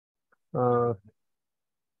Uh,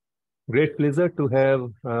 Great pleasure to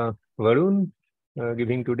have Varun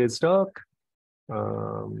giving today's talk.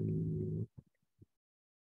 Um,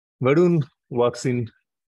 Varun works in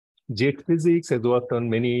jet physics, has worked on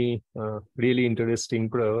many really interesting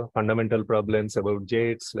fundamental problems about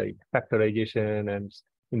jets, like factorization, and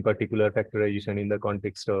in particular factorization in the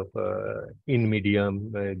context of in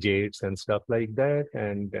medium jets and stuff like that.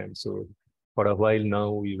 And so for a while now,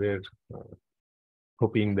 we were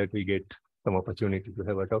hoping that we get some opportunity to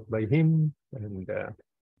have a talk by him. And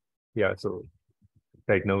yeah, so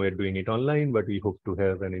right now we're doing it online, but we hope to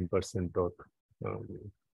have an in-person talk um,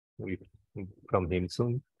 with, from him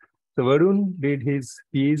soon. So Varun did his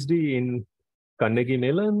PhD in Carnegie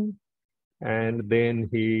Mellon, and then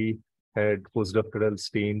he had postdoctoral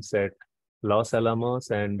stints at Los Alamos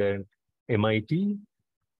and MIT.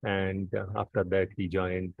 And after that, he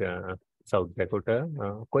joined South Dakota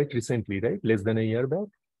quite recently, right? Less than a year back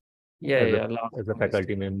Yeah, as a, yeah, last as a August.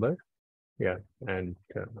 faculty member. Yeah, and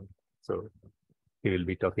so he will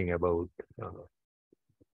be talking about uh,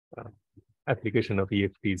 uh, application of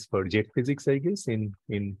EFTs for jet physics, I guess, in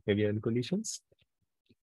heavy ion collisions.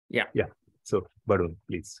 Yeah, Yeah. So Varun,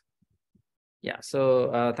 please. yeah.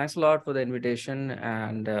 So thanks a lot for the invitation.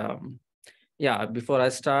 And yeah, before I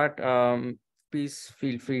start, please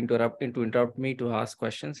feel free to interrupt me to ask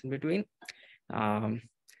questions in between. Um,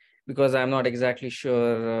 because I'm not exactly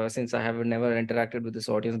sure, since I have never interacted with this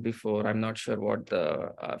audience before, I'm not sure what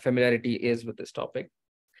the familiarity is with this topic.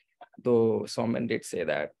 Though someone did say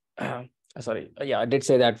that, yeah, I did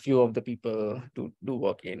say that few of the people do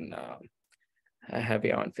work in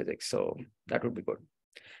heavy ion physics, so that would be good.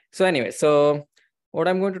 So anyway, so what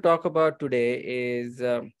I'm going to talk about today is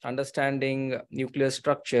understanding nuclear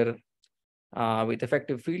structure with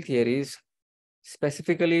effective field theories,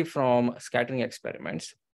 specifically from scattering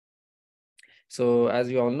experiments. So as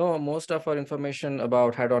you all know, most of our information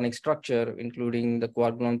about hadronic structure, including the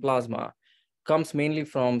quark-gluon plasma, comes mainly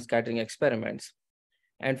from scattering experiments.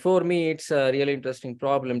 And for me, it's a really interesting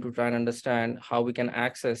problem to try and understand how we can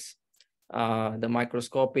access the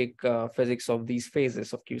microscopic physics of these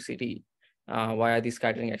phases of QCD via these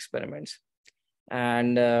scattering experiments.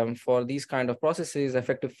 And for these kind of processes,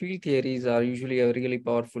 effective field theories are usually a really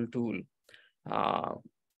powerful tool uh,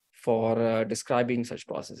 for describing such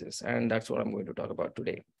processes. And that's what I'm going to talk about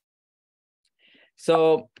today.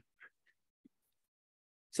 So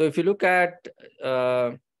if you look at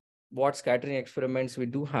what scattering experiments we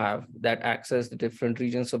do have that access the different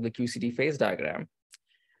regions of the QCD phase diagram,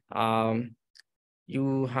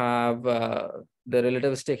 you have the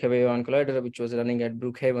relativistic heavy ion collider, which was running at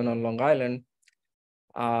Brookhaven on Long Island,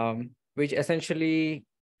 which essentially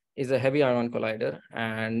is a heavy ion collider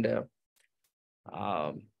and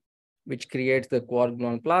which creates the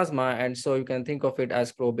quark-gluon plasma. And so you can think of it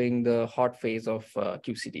as probing the hot phase of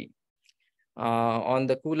QCD. On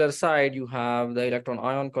the cooler side, you have the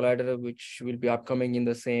electron-ion collider, which will be upcoming in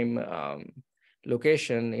the same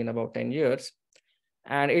location in about 10 years.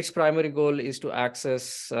 And its primary goal is to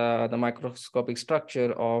access the microscopic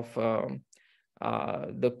structure of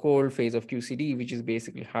the cold phase of QCD, which is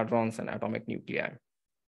basically hadrons and atomic nuclei.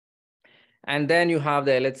 And then you have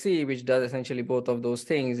the LHC, which does essentially both of those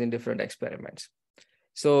things in different experiments.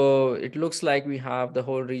 So it looks like we have the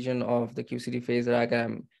whole region of the QCD phase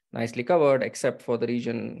diagram nicely covered, except for the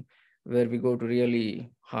region where we go to really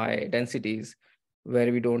high densities,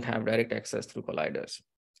 where we don't have direct access through colliders.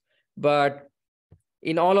 But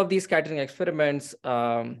in all of these scattering experiments,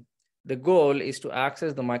 the goal is to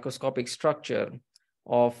access the microscopic structure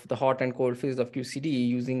of the hot and cold phase of QCD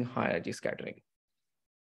using high energy scattering.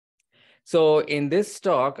 So in this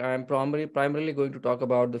talk, I'm primarily going to talk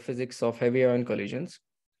about the physics of heavy ion collisions.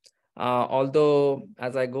 Although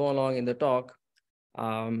as I go along in the talk,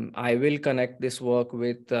 I will connect this work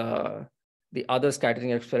with the other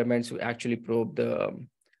scattering experiments who actually probe the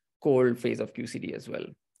cold phase of QCD as well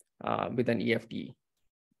with an EFT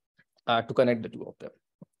to connect the two of them.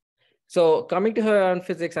 So coming to heavy ion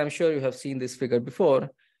physics, I'm sure you have seen this figure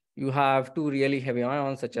before. You have two really heavy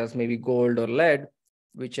ions, such as maybe gold or lead,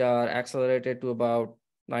 which are accelerated to about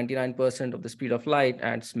 99% of the speed of light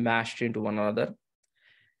and smashed into one another.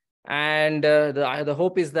 And the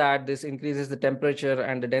hope is that this increases the temperature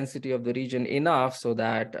and the density of the region enough so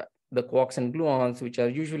that the quarks and gluons, which are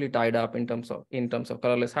usually tied up in terms of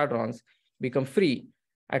colorless hadrons, become free,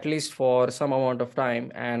 at least for some amount of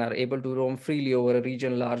time, and are able to roam freely over a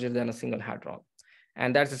region larger than a single hadron.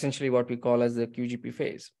 And that's essentially what we call as the QGP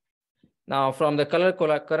phase. Now, from the current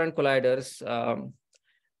colliders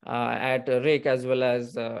at RIC as well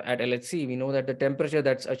as at LHC, we know that the temperature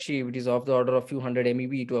that's achieved is of the order of few hundred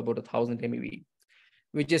MeV to about 1,000 MeV.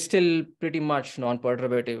 which is still pretty much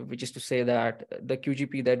non-perturbative, which is to say that the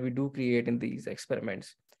QGP that we do create in these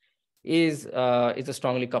experiments is a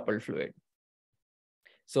strongly coupled fluid.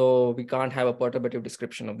 So we can't have a perturbative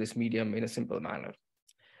description of this medium in a simple manner.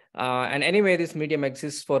 And anyway, this medium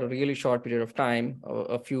exists for a really short period of time,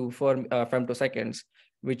 a few femtoseconds,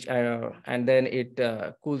 which and then it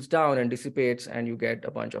cools down and dissipates, and you get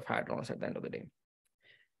a bunch of hadrons at the end of the day.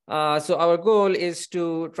 So our goal is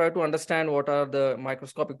to try to understand what are the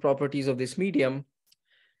microscopic properties of this medium.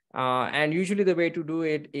 And usually the way to do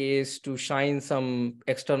it is to shine some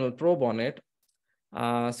external probe on it,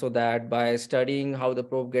 so that by studying how the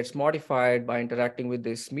probe gets modified by interacting with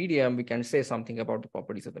this medium, we can say something about the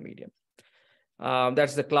properties of the medium.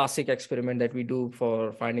 That's the classic experiment that we do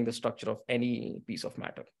for finding the structure of any piece of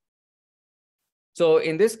matter. So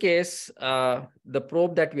in this case, the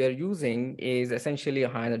probe that we are using is essentially a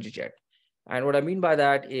high energy jet. And what I mean by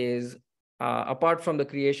that is, apart from the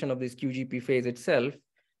creation of this QGP phase itself,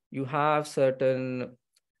 you have certain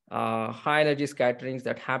high energy scatterings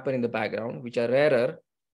that happen in the background, which are rarer.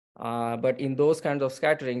 But in those kinds of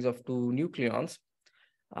scatterings of two nucleons,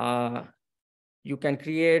 you can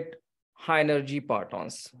create high energy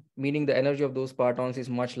partons, meaning the energy of those partons is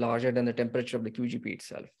much larger than the temperature of the QGP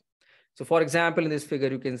itself. So for example, in this figure,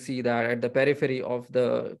 you can see that at the periphery of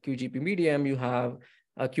the QGP medium, you have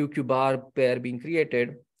a QQ bar pair being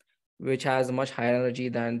created, which has a much higher energy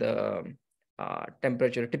than the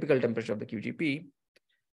typical temperature of the QGP.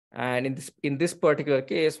 And in this particular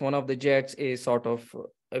case, one of the jets is sort of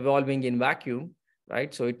evolving in vacuum,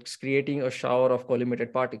 right? So it's creating a shower of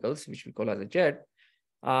collimated particles, which we call as a jet,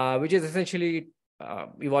 which is essentially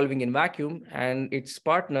evolving in vacuum, and its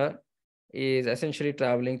partner is essentially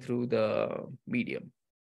traveling through the medium.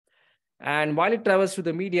 And while it travels through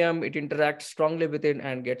the medium, it interacts strongly with it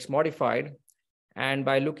and gets modified. And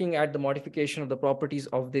by looking at the modification of the properties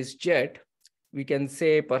of this jet, we can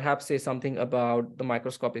perhaps say something about the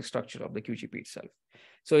microscopic structure of the QGP itself.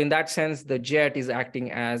 So in that sense, the jet is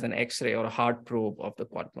acting as an X-ray or a hard probe of the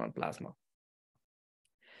quark-gluon plasma.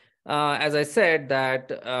 As I said, that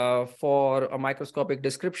for a microscopic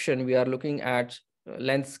description, we are looking at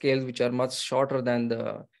length scales which are much shorter than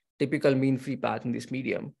the typical mean free path in this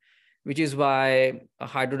medium, which is why a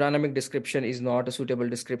hydrodynamic description is not a suitable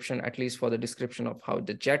description, at least for the description of how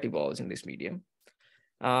the jet evolves in this medium.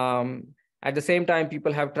 At the same time,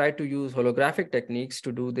 people have tried to use holographic techniques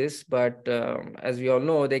to do this, but as we all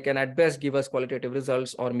know, they can at best give us qualitative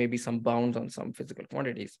results or maybe some bounds on some physical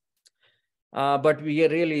quantities. But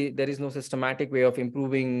there is no systematic way of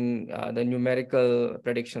improving the numerical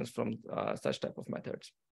predictions from such type of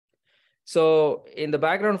methods. So in the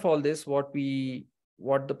background for all this, what the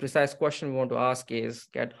precise question we want to ask is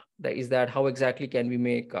that how exactly can we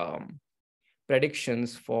make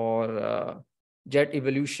predictions for jet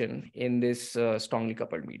evolution in this strongly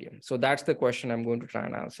coupled medium? So that's the question I'm going to try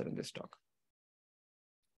and answer in this talk.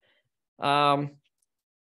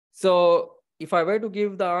 So if I were to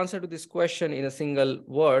give the answer to this question in a single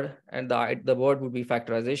word, and the word would be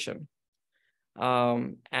factorization.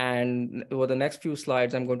 And over the next few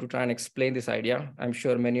slides, I'm going to try and explain this idea. I'm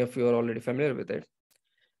sure many of you are already familiar with it.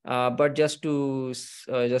 But just to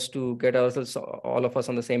get ourselves, all of us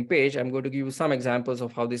on the same page, I'm going to give you some examples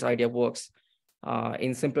of how this idea works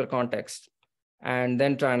in simpler context, and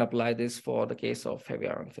then try and apply this for the case of heavy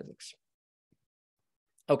ion physics.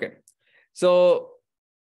 Okay, so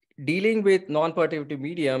dealing with non-perturbative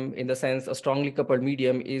medium, in the sense a strongly coupled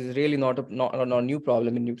medium, is really not a new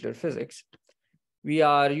problem in nuclear physics. We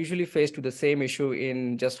are usually faced with the same issue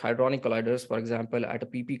in just hadronic colliders, for example, at a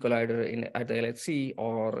PP collider at the LHC,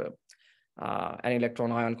 or an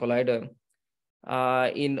electron-ion collider.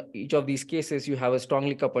 In each of these cases, you have a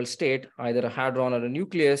strongly coupled state, either a hadron or a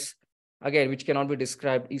nucleus, again, which cannot be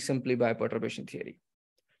described simply by perturbation theory.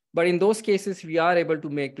 But in those cases, we are able to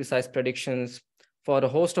make precise predictions for a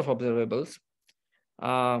host of observables.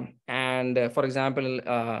 For example,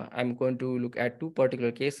 I'm going to look at two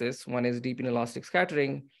particular cases. One is deep inelastic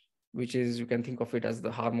scattering, which is, you can think of it as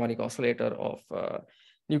the harmonic oscillator of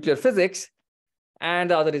nuclear physics, and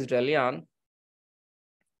the other is Drell-Yan.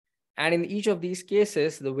 And in each of these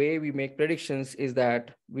cases, the way we make predictions is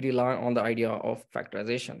that we rely on the idea of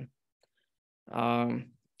factorization.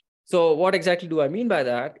 So what exactly do I mean by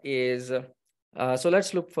that is, so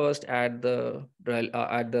let's look first at the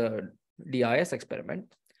DIS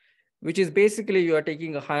experiment, which is basically you are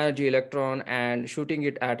taking a high energy electron and shooting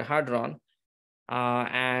it at a hadron.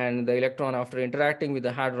 And the electron, after interacting with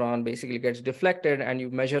the hadron, basically gets deflected, and you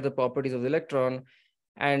measure the properties of the electron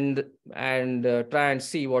and try and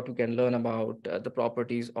see what you can learn about the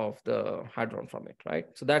properties of the hadron from it, right?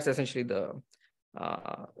 So that's essentially the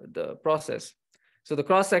the process. So the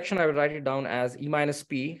cross section, I will write it down as E minus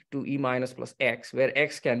P to E minus plus X, where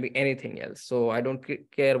X can be anything else. So I don't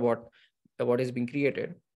care what is being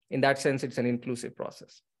created. In that sense, it's an inclusive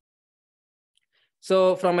process.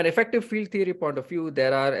 So from an effective field theory point of view,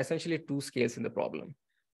 there are essentially two scales in the problem.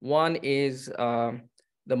 One is the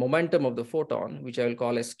momentum of the photon, which I will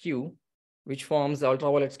call as Q, which forms the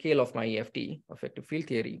ultraviolet scale of my EFT, effective field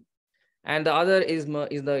theory. And the other is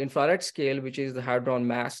the infrared scale, which is the hadron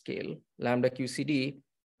mass scale, lambda QCD,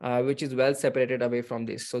 which is well separated away from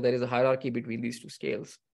this. So there is a hierarchy between these two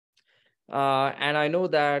scales. And I know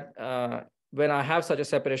that when I have such a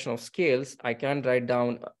separation of scales, I can write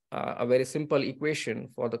down a very simple equation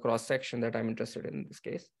for the cross section that I'm interested in this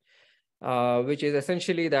case, which is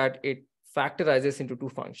essentially that it factorizes into two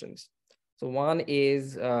functions. So one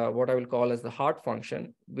is what I will call as the Hart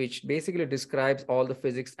function, which basically describes all the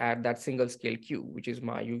physics at that single scale Q, which is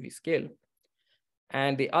my UV scale.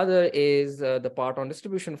 And the other is the parton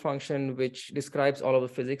distribution function, which describes all of the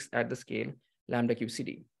physics at the scale lambda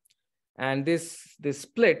QCD. And this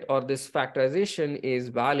split or this factorization is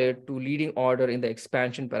valid to leading order in the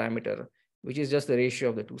expansion parameter, which is just the ratio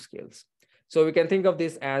of the two scales. So we can think of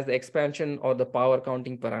this as the expansion or the power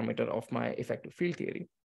counting parameter of my effective field theory.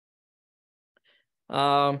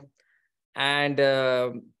 So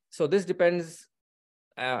this depends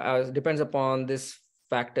upon this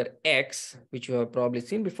factor X, which you have probably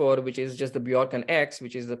seen before, which is just the Bjorken X,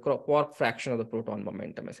 which is the quark fraction of the proton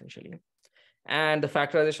momentum, essentially. And the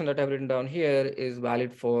factorization that I've written down here is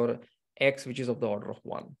valid for X, which is of the order of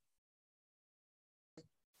 1.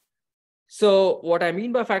 So what I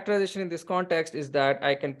mean by factorization in this context is that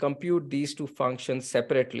I can compute these two functions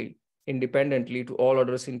separately, independently to all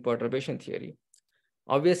orders in perturbation theory.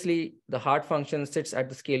 Obviously, the Hart function sits at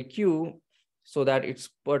the scale Q so that it's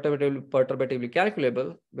perturbatively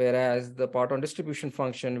calculable, whereas the parton distribution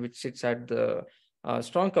function, which sits at the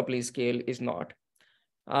strong coupling scale, is not.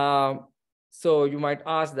 So you might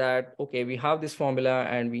ask that, okay, we have this formula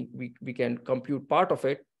and we can compute part of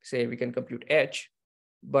it, say we can compute H,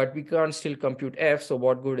 but we can't still compute F. So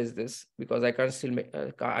what good is this? Because I can't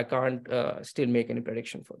still make any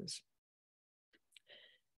prediction for this.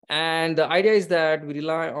 And the idea is that we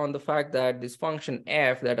rely on the fact that this function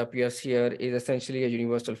F that appears here is essentially a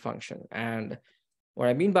universal function. And what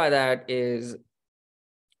I mean by that is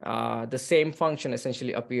the same function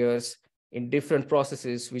essentially appears in different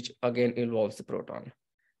processes, which again involves the proton.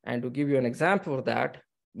 And to give you an example of that,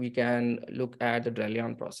 we can look at the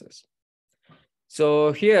Drelion process.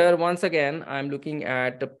 So here, once again, I'm looking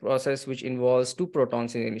at the process which involves two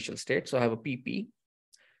protons in the initial state. So I have a PP.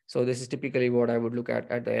 So this is typically what I would look at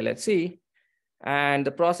the LHC. And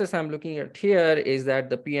the process I'm looking at here is that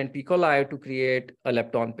the P and P collide to create a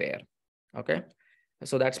lepton pair. Okay,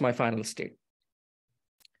 so that's my final state.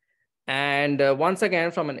 And once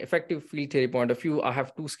again, from an effective field theory point of view, I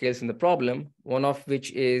have two scales in the problem, one of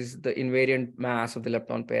which is the invariant mass of the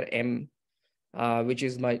lepton pair M, which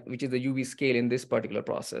is the UV scale in this particular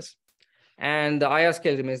process. And the IR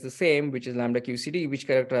scale remains the same, which is lambda QCD, which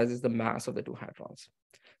characterizes the mass of the two hadrons.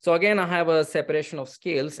 So again, I have a separation of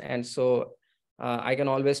scales, and so I can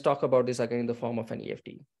always talk about this again in the form of an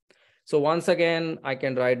EFT. So once again, I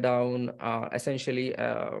can write down essentially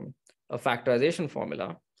a factorization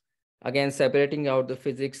formula, again separating out the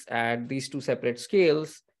physics at these two separate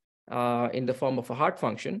scales in the form of a Hart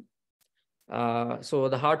function. So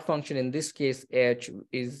the Hart function in this case, H,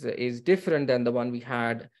 is different than the one we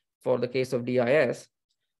had for the case of DIS,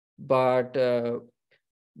 but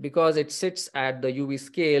because it sits at the UV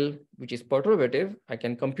scale, which is perturbative, I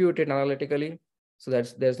can compute it analytically. So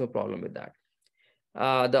there's no problem with that.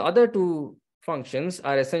 The other two functions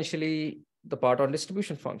are essentially the parton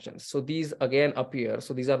distribution functions. So these again appear.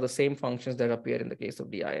 So these are the same functions that appear in the case of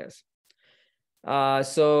DIS.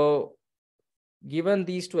 So given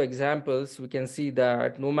these two examples, we can see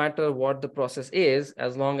that no matter what the process is,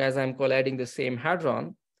 as long as I'm colliding the same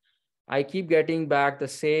hadron, I keep getting back the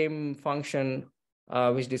same function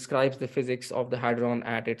which describes the physics of the hadron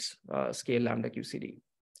at its scale lambda QCD.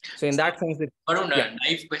 So in that sense, Varun, a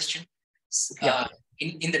naive question.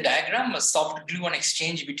 In the diagram, a soft gluon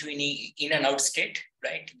exchange between in and out state,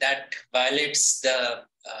 right? That violates the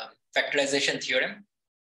factorization theorem.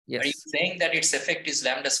 Yes. Are you saying that its effect is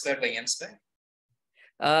lambda squared by m squared?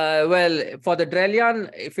 Well, for the Drelion,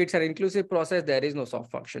 if it's an inclusive process, there is no soft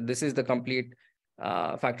function. This is the complete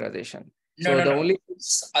factorization.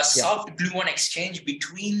 A soft gluon exchange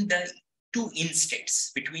between the two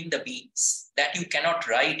instates, between the beams, that you cannot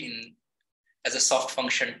write in as a soft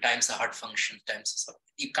function times a hard function times a soft.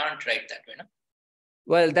 You can't write that way, no?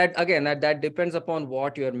 Well, that again, that depends upon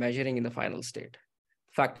what you're measuring in the final state.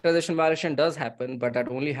 Factorization violation does happen, but that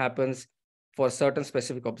only happens for certain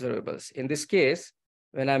specific observables. In this case,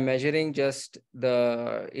 when I'm measuring just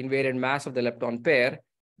the invariant mass of the lepton pair,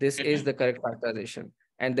 this is the correct factorization.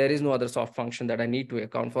 And there is no other soft function that I need to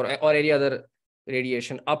account for, or any other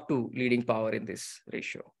radiation up to leading power in this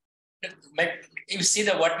ratio. You see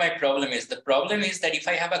that what my problem is? The problem is that if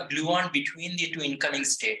I have a gluon between the two incoming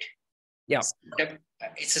state, yeah,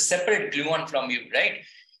 it's a separate gluon from you, right?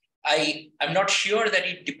 I'm not sure that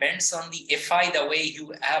it depends on the Fi the way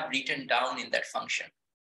you have written down in that function.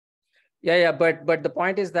 Yeah, but the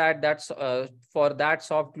point is that that's for that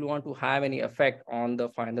soft gluon to have any effect on the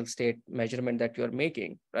final state measurement that you're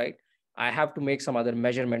making, right? I have to make some other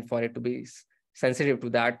measurement for it to be sensitive to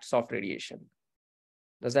that soft radiation.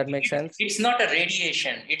 Does that make sense? It's not a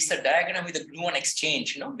radiation. It's a diagram with a gluon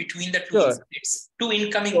exchange, between the two Sure. states, two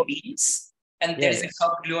incoming beams, and there is a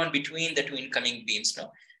soft gluon between the two incoming beams.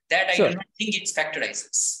 That I do not think it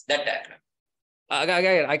factorizes that diagram.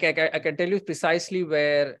 I can tell you precisely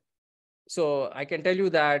where. So I can tell you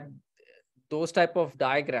that those type of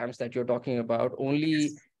diagrams that you're talking about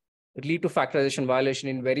only lead to factorization violation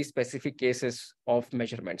in very specific cases of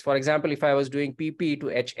measurements. For example, if I was doing PP to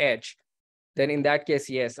HH, then in that case,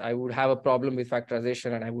 yes, I would have a problem with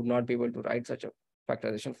factorization and I would not be able to write such a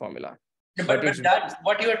factorization formula. But that,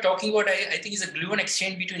 what you are talking about, I think is a gluon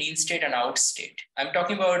exchange between in state and out state. I'm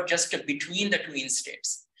talking about just between the two in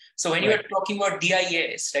states. So when you are talking about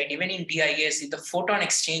DIS, right? Even in DIS, the photon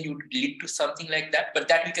exchange would lead to something like that, but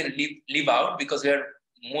that we can leave out because we are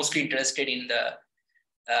mostly interested in the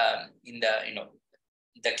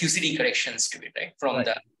QCD corrections to it, right? From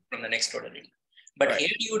the next order. But here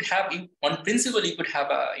you would have, on principle, you could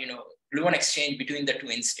have a gluon exchange between the two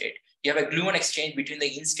in state. You have a gluon exchange between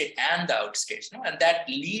the in state and the out states, and that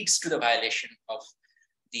leads to the violation of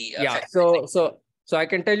the. So I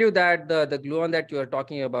can tell you that the gluon that you are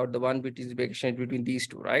talking about, the one which is the exchange between these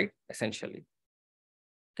two, right? Essentially.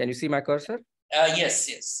 Can you see my cursor?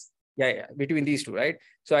 Yes. Yeah, between these two, right?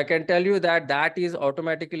 So I can tell you that that is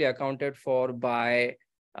automatically accounted for by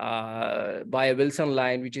a Wilson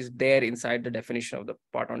line, which is there inside the definition of the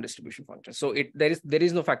parton distribution function. So there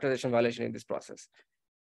is no factorization violation in this process.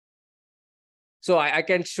 So I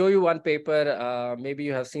can show you one paper, maybe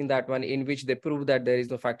you have seen that one, in which they prove that there is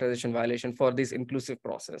no factorization violation for this inclusive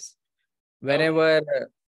process. Whenever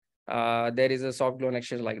there is a soft gluon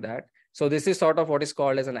exchange like that. So this is sort of what is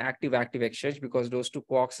called as an active-active exchange, because those two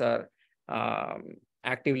quarks are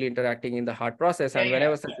actively interacting in the hard process. And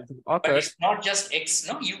whenever such a thing occurs. But it's not just X,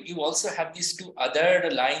 no? You also have these two other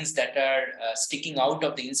lines that are sticking out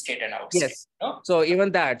of the in-state and out-state. Yes. No? So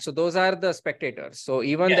even that. So those are the spectators. So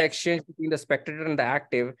even the exchange between the spectator and the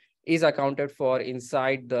active is accounted for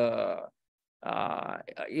inside the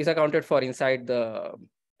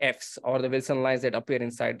Fs, or the Wilson lines that appear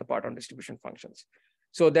inside the parton distribution functions.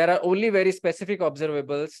 So there are only very specific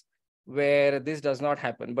observables where this does not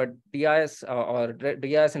happen, but DIS DIS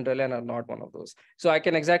and Raylan are not one of those. So I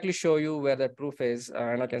can exactly show you where that proof is,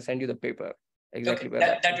 and I can send you the paper exactly where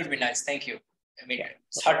that would be nice. Thank you. I mean,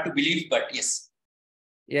 it's hard to believe, but yes.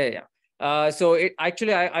 Yeah. So it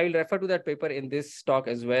actually, I will refer to that paper in this talk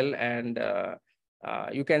as well, and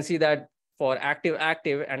you can see that for active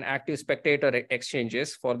and active spectator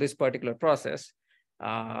exchanges for this particular process,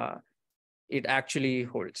 it actually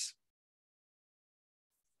holds.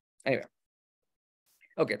 Anyway,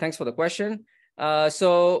 okay, thanks for the question.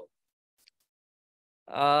 So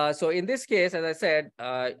in this case, as I said,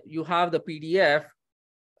 you have the PDF,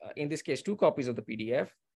 in this case, 2 copies of the PDF,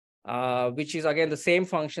 which is again the same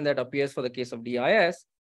function that appears for the case of DIS,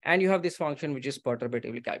 and you have this function which is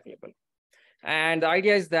perturbatively calculable. And the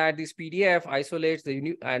idea is that this PDF isolates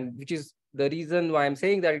and which is the reason why I'm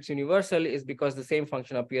saying that it's universal is because the same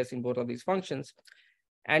function appears in both of these functions.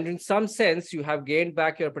 And in some sense, you have gained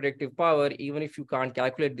back your predictive power, even if you can't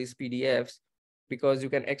calculate these PDFs, because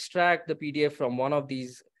you can extract the PDF from one of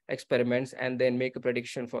these experiments and then make a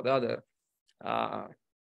prediction for the other,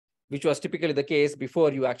 which was typically the case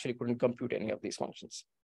before you actually couldn't compute any of these functions.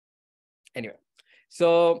 Anyway,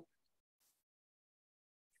 so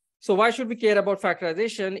why should we care about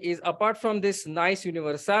factorization is, apart from this nice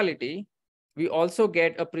universality, we also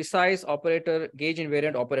get a precise operator, gauge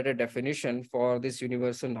invariant operator definition for this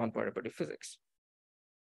universal non-perturbative physics.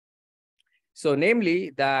 So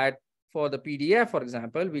namely that for the PDF, for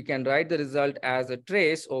example, we can write the result as a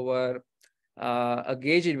trace over a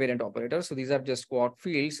gauge invariant operator. So these are just quark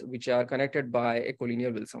fields which are connected by a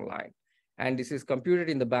collinear Wilson line. And this is computed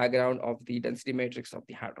in the background of the density matrix of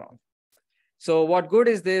the hadron. So what good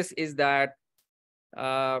is this is that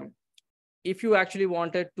if you actually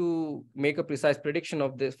wanted to make a precise prediction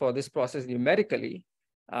of this for this process numerically,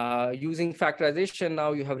 using factorization,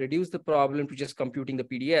 now you have reduced the problem to just computing the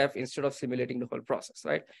PDF instead of simulating the whole process,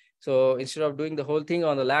 right? So instead of doing the whole thing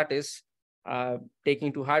on the lattice,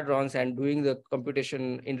 taking 2 hadrons and doing the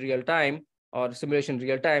computation in real time or simulation in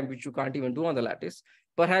real time, which you can't even do on the lattice,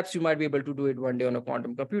 perhaps you might be able to do it one day on a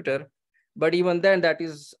quantum computer. But even then, that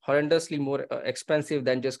is horrendously more expensive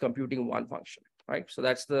than just computing one function, right? So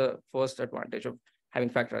that's the first advantage of having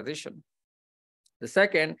factorization. The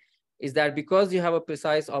second is that because you have a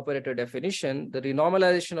precise operator definition, the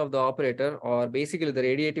renormalization of the operator, or basically the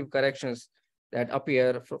radiative corrections that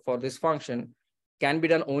appear for this function, can be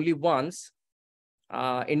done only once,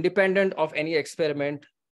 independent of any experiment,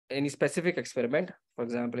 any specific experiment. For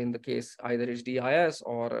example, in the case either it's DIS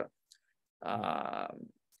or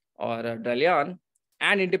Gluon,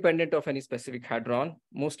 and independent of any specific hadron,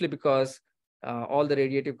 mostly because all the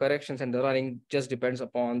radiative corrections and the running just depends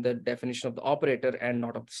upon the definition of the operator and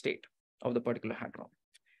not of the state of the particular hadron.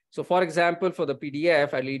 So for example, for the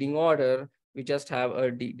PDF at leading order, we just have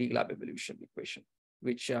a D-Glab evolution equation,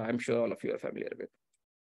 which I'm sure all of you are familiar with.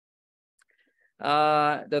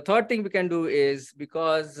 The third thing we can do is,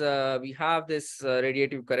 because we have this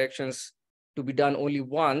radiative corrections to be done only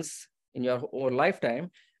once in your whole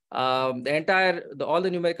lifetime, all the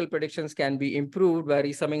numerical predictions can be improved by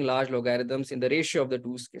resumming large logarithms in the ratio of the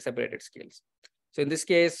 2 separated scales. So in this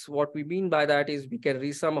case, what we mean by that is we can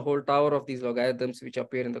resum a whole tower of these logarithms which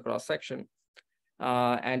appear in the cross section.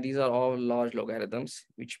 And these are all large logarithms,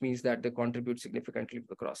 which means that they contribute significantly to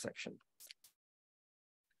the cross section.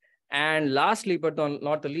 And lastly, but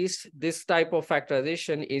not the least, this type of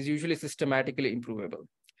factorization is usually systematically improvable,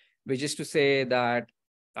 which is to say that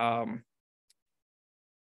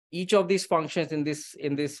each of these functions in this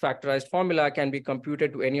factorized formula can be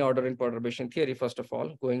computed to any order in perturbation theory, first of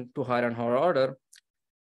all, going to higher and higher order.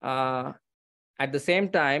 At the same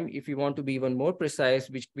time, if you want to be even more precise,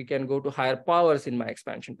 which we can go to higher powers in my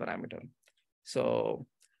expansion parameter. So,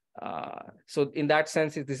 so in that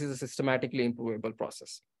sense, this is a systematically improvable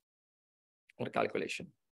process or calculation.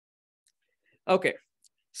 Okay,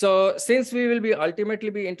 so since we will be ultimately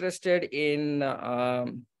be interested in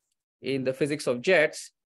the physics of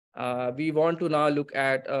jets, we want to now look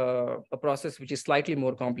at a process which is slightly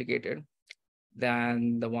more complicated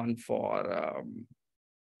than the one for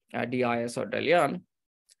DIS or Gluon.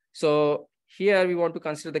 So here we want to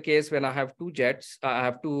consider the case when I have 2 jets, I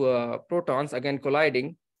have 2 protons again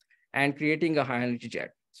colliding and creating a high energy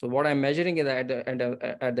jet. So what I'm measuring at the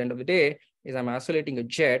end of the day is I'm isolating a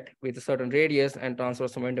jet with a certain radius and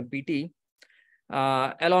transverse momentum PT,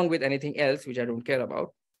 along with anything else which I don't care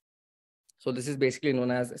about. So this is basically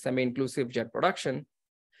known as semi-inclusive jet production.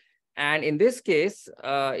 And in this case,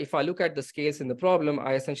 if I look at the scales in the problem,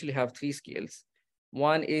 I essentially have 3 scales.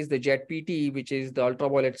 One is the jet PT, which is the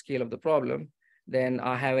ultraviolet scale of the problem. Then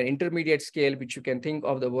I have an intermediate scale, which you can think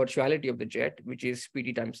of the virtuality of the jet, which is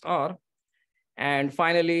PT times R. And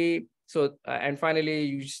finally,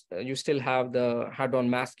 you still have the hadron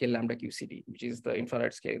mass scale lambda QCD, which is the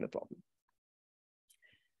infrared scale in the problem.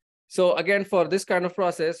 So again, for this kind of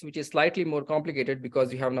process, which is slightly more complicated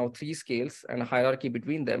because you have now 3 scales and a hierarchy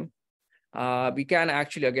between them, we can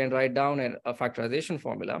actually again write down a factorization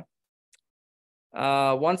formula.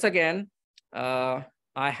 Once again, I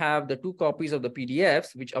have the 2 copies of the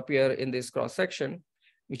PDFs which appear in this cross section,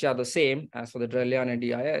 which are the same as for the Gluon and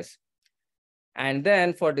DIS. And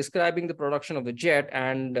then for describing the production of the jet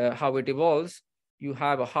and how it evolves, you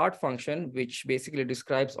have a Hart function, which basically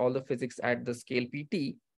describes all the physics at the scale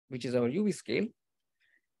PT, which is our UV scale,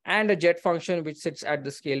 and a jet function, which sits at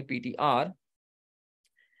the scale PTR.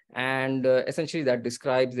 And essentially that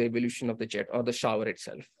describes the evolution of the jet or the shower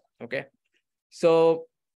itself, okay? So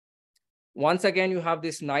once again, you have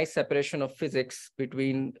this nice separation of physics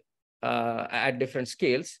between at different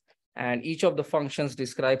scales, and each of the functions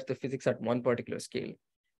describes the physics at one particular scale.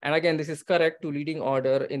 And again, this is correct to leading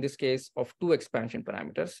order in this case of 2 expansion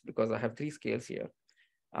parameters, because I have 3 scales here.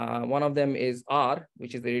 One of them is R,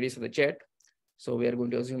 which is the radius of the jet. So we are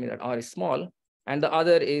going to assume that R is small. And the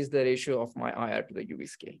other is the ratio of my IR to the UV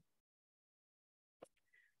scale.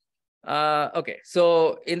 Okay,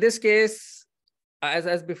 so in this case,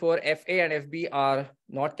 as before, FA and FB are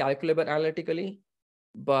not calculable analytically,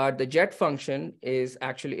 but the jet function is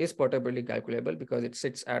perturbably calculable because it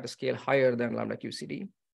sits at a scale higher than lambda QCD,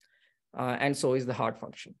 and so is the Hart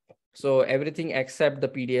function. So everything except the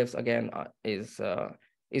PDFs again is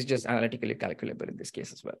just analytically calculable in this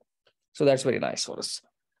case as well. So that's very nice for us,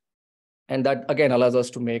 and that again allows us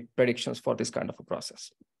to make predictions for this kind of a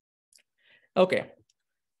process. Okay,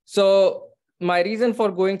 so my reason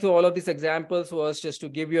for going through all of these examples was just to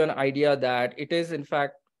give you an idea that it is in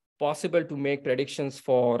fact possible to make predictions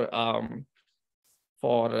for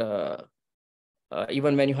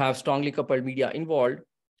even when you have strongly coupled media involved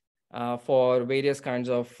for various kinds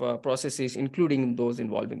of processes, including those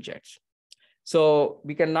involving jets. So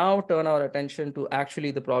we can now turn our attention to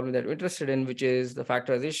actually the problem that we're interested in, which is the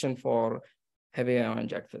factorization for heavy ion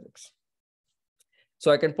jet physics.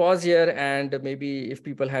 So I can pause here, and maybe if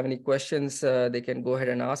people have any questions, they can go ahead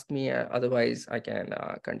and ask me. Otherwise, I can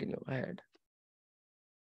continue ahead.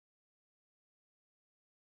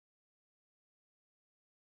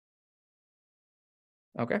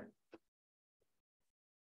 Okay.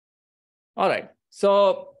 All right.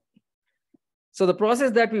 So the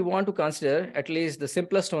process that we want to consider, at least the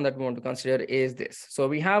simplest one that we want to consider, is this. So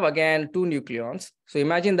we have, again, two nucleons. So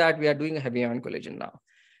imagine that we are doing a heavy ion collision now.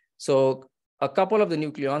 So a couple of the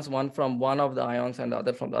nucleons, one from one of the ions and the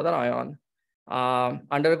other from the other ion,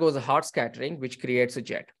 undergoes a hot scattering, which creates a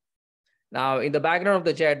jet. Now, in the background of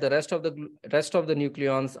the jet, the rest of the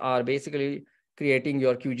nucleons are basically creating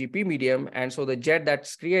your QGP medium, and so the jet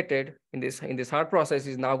that's created in this hot process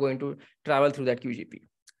is now going to travel through that QGP.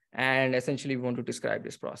 And essentially, we want to describe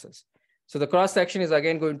this process. So the cross section is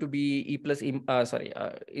again going to be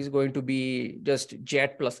is going to be just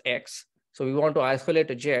jet plus X. So we want to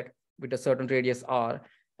isolate a jet with a certain radius R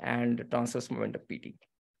and transverse momentum PT.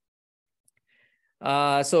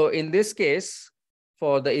 So in this case,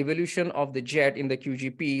 for the evolution of the jet in the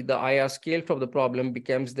QGP, the IR scale from the problem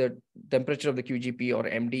becomes the temperature of the QGP, or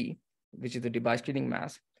MD, which is the Debye cleaning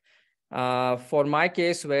mass. For my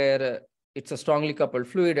case, where it's a strongly coupled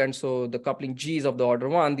fluid, and so the coupling G is of the order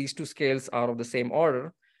 1, these two scales are of the same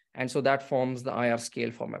order, and so that forms the IR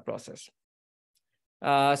scale for my process.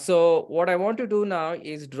 So what I want to do now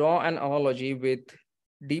is draw an analogy with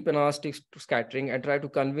deep inelastic scattering and try to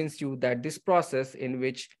convince you that this process in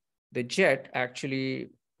which the jet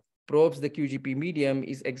actually probes the QGP medium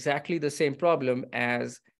is exactly the same problem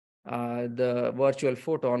as the virtual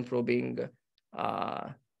photon probing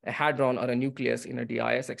a hadron or a nucleus in a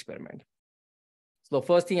DIS experiment. So the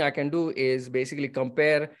first thing I can do is basically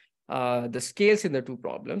compare the scales in the two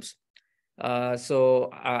problems. So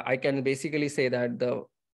I can basically say that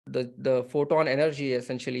the photon energy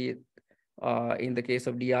essentially in the case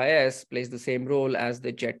of DIS plays the same role as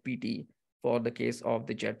the jet PT for the case of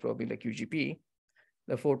the jet probe in the QGP.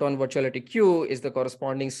 The photon virtuality Q is the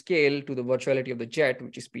corresponding scale to the virtuality of the jet,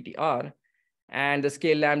 which is PTR. And the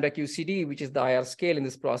scale lambda QCD, which is the IR scale in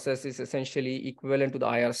this process, is essentially equivalent to the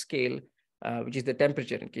IR scale, which is the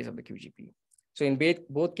temperature in case of the QGP. So in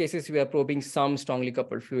both cases, we are probing some strongly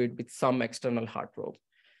coupled fluid with some external hard probe.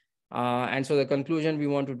 And so the conclusion we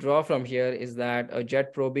want to draw from here is that a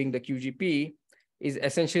jet probing the QGP is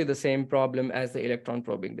essentially the same problem as the electron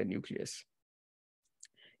probing the nucleus.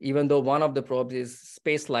 Even though one of the probes is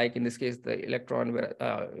space-like, in this case, the electron,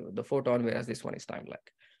 the photon, whereas this one is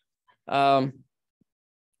time-like.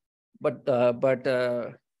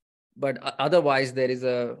 But otherwise, there is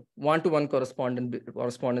a one-to-one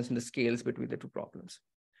correspondence in the scales between the two problems.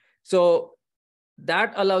 So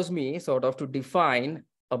that allows me sort of to define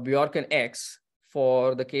a Bjorken X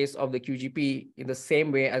for the case of the QGP in the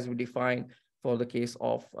same way as we define for the case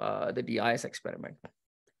of the DIS experiment.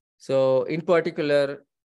 So in particular,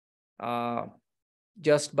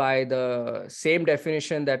 just by the same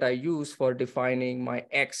definition that I use for defining my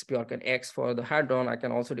X, Bjorken X for the hadron, I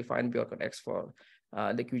can also define Bjorken X for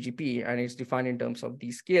the QGP, and it's defined in terms of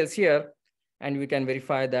these scales here. And we can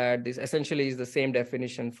verify that this essentially is the same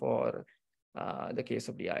definition for the case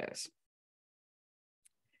of DIS.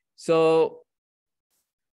 So,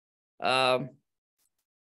 so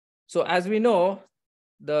as we know,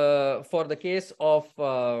 for the case of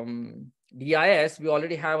DIS, we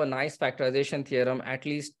already have a nice factorization theorem, at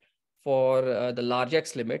least for the large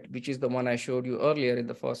X limit, which is the one I showed you earlier in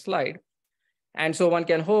the first slide. And so one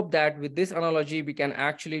can hope that with this analogy, we can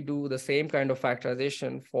actually do the same kind of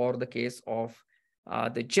factorization for the case of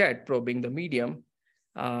the jet probing the medium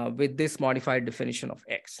with this modified definition of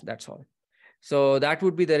X, that's all. So that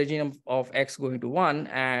would be the regime of X going to 1,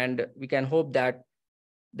 and we can hope that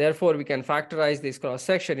therefore we can factorize this cross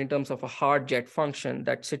section in terms of a hard jet function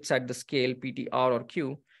that sits at the scale PTR or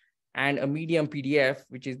Q, and a medium PDF,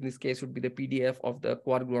 which in this case would be the PDF of the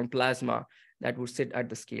quark gluon plasma that would sit at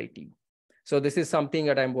the scale T. So this is something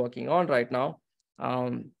that I'm working on right now.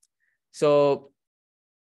 So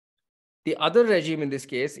the other regime in this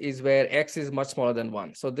case is where X is much smaller than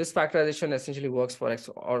 1. So this factorization essentially works for X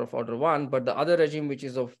of order 1, but the other regime, which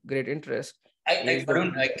is of great interest.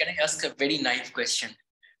 Varun, can I ask a very naive question?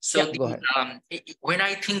 So yeah, go ahead. When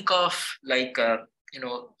I think of like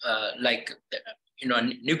like a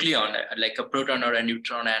nucleon, like a proton or a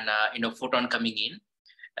neutron, and photon coming in.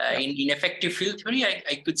 In effective field theory,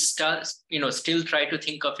 I could start, still try to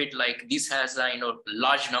think of it like this has a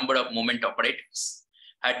large number of moment operators,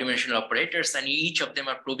 high dimensional operators, and each of them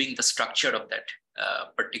are probing the structure of that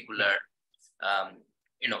particular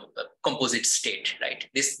composite state, right?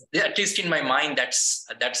 This, at least in my mind,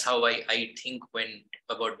 that's how I think when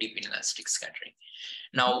about deep inelastic scattering.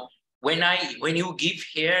 Now, when you give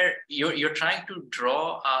here, you're trying to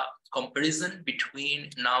draw a comparison between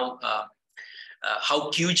now how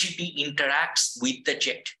QGP interacts with the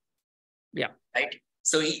jet. Yeah. Right.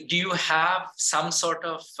 So do you have some sort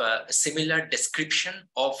of similar description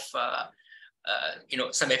of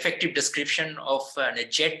some effective description of a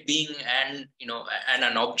jet being and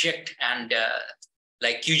an object, and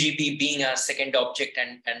like QGP being a second object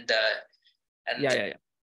and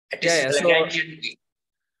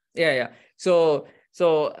yeah. So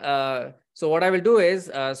what I will do is,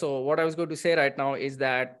 so what I was going to say right now is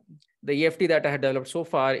that the EFT that I had developed so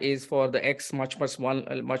far is for the X much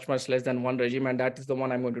less than 1 regime, and that is the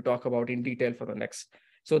one I'm going to talk about in detail for the next.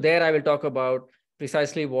 So there I will talk about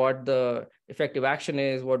precisely what the effective action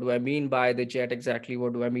is, what do I mean by the jet exactly,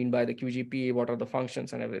 what do I mean by the QGP, what are the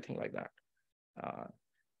functions and everything like that.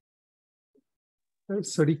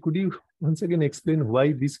 Sorry, could you once again explain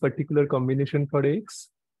why this particular combination for X?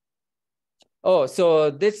 Oh, so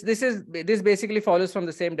this basically follows from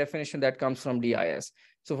the same definition that comes from DIS.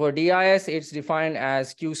 So for DIS, it's defined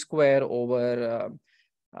as Q square over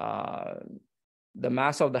the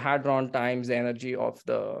mass of the hadron times the energy of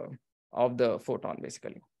the photon,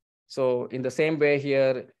 basically. So in the same way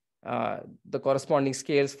here, the corresponding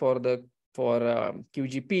scales for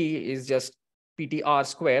QGP is just PTR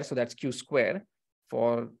square. So that's Q square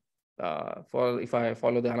for if I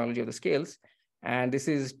follow the analogy of the scales. And this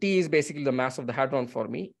is T is basically the mass of the hadron for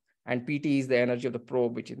me, and PT is the energy of the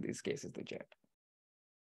probe, which in this case is the jet.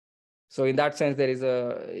 So in that sense,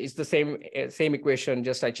 it's the same equation,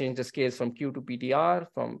 just I changed the scales from Q to PTR,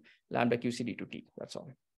 from lambda QCD to T, that's all.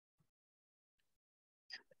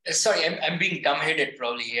 Sorry, I'm being dumb-headed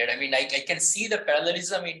probably here. I mean, I can see the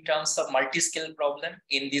parallelism in terms of multi-scale problem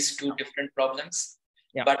in these two different problems,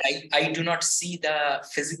 but I do not see the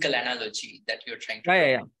physical analogy that you're trying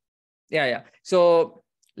to Yeah. So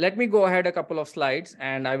let me go ahead a couple of slides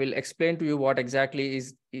and I will explain to you what exactly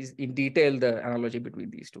is in detail the analogy between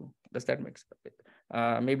these two. Does that make sense?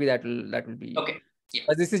 Maybe that will be okay. Yeah.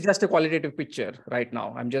 But this is just a qualitative picture right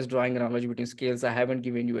now. I'm just drawing an analogy between scales. I haven't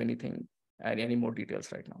given you any more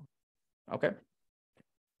details right now. Okay.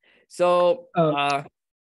 So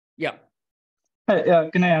yeah.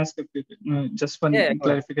 Can I ask a few, just one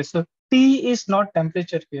clarification? So T is not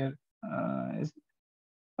temperature here.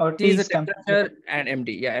 Or T is the temperature and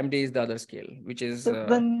MD. Yeah, MD is the other scale, which is. So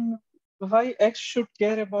then why X should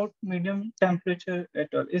care about medium temperature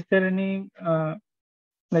at all? Is there any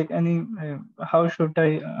how should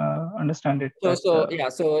I understand it?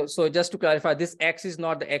 So just to clarify, this X is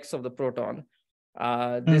not the X of the proton.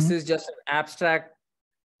 This is just an abstract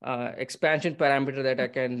expansion parameter that I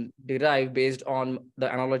can derive based on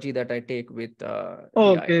the analogy that I take with.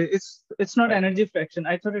 Okay, it's not energy fraction.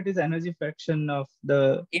 I thought it is energy fraction of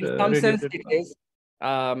the. In some sense, it is.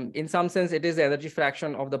 In some sense, it is the energy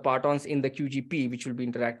fraction of the partons in the QGP, which will be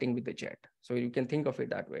interacting with the jet. So you can think of it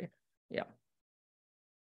that way. Yeah.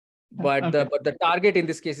 But the target in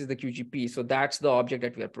this case is the QGP. So that's the object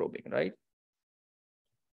that we are probing, right?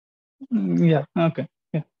 Yeah. Okay.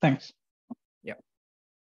 Yeah. Thanks. Yeah.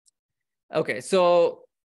 Okay. So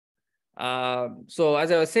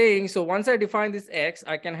as I was saying, so once I define this X,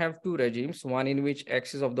 I can have two regimes, one in which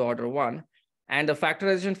X is of the order 1. And the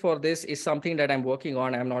factorization for this is something that I'm working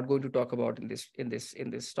on. I'm not going to talk about in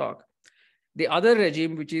this talk. The other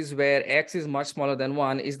regime, which is where X is much smaller than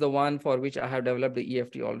 1, is the one for which I have developed the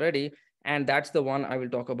EFT already. And that's the one I will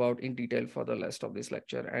talk about in detail for the rest of this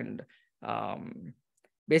lecture. And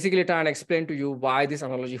basically try and explain to you why this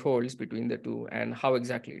analogy holds between the two and how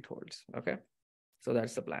exactly it holds. Okay. So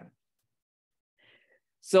that's the plan.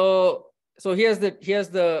 So here's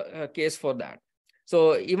the case for that.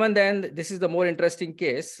 So even then, this is the more interesting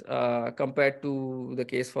case compared to the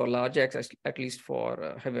case for large X, at least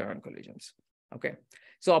for heavy ion collisions. Okay.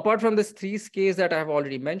 So apart from this 3 scales that I have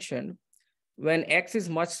already mentioned, when X is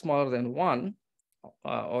much smaller than 1,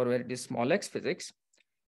 or when it is small x physics,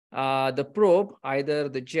 the probe, either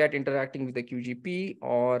the jet interacting with the QGP,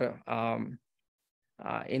 or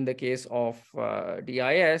in the case of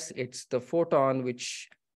DIS, it's the photon which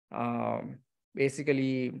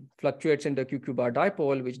basically fluctuates in the QQ bar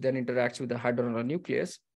dipole, which then interacts with the hadron or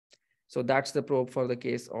nucleus. So that's the probe for the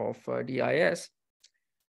case of DIS.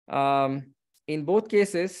 In both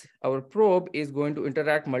cases, our probe is going to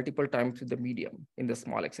interact multiple times with the medium in the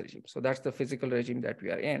small x regime. So that's the physical regime that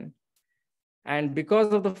we are in. And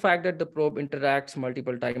because of the fact that the probe interacts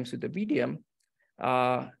multiple times with the medium,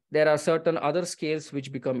 there are certain other scales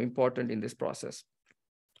which become important in this process.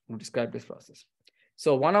 We'll describe this process.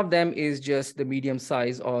 So one of them is just the medium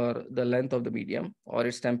size or the length of the medium or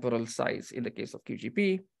its temporal size in the case of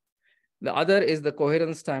QGP. The other is the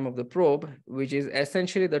coherence time of the probe, which is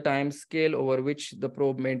essentially the time scale over which the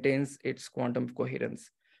probe maintains its quantum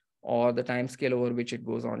coherence, or the time scale over which it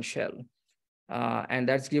goes on shell. And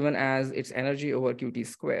that's given as its energy over QT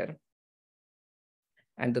square.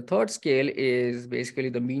 And the third scale is basically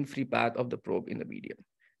the mean free path of the probe in the medium.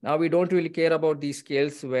 Now, we don't really care about these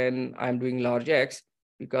scales when I'm doing large X,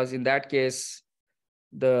 because in that case,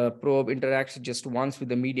 the probe interacts just once with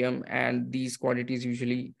the medium, and these quantities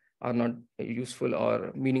usually are not useful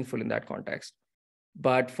or meaningful in that context.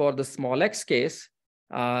 But for the small x case,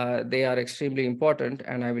 they are extremely important,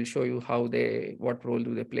 and I will show you what role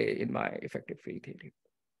do they play in my effective field theory.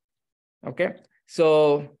 Okay,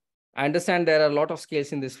 so I understand there are a lot of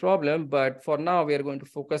scales in this problem, but for now, we are going to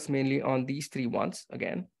focus mainly on these three ones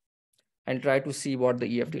again, and try to see what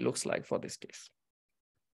the EFT looks like for this case.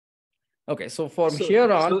 Okay, so from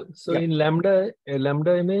here on. So in lambda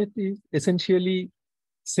MF is essentially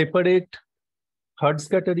separate hard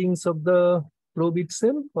scatterings of the probe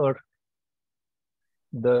itself, or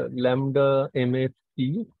the lambda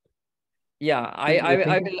MFT? Yeah,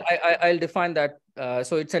 I'll define that.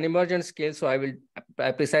 So it's an emergent scale, so I will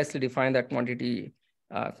precisely define that quantity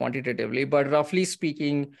quantitatively. But roughly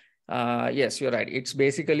speaking, yes, you're right. It's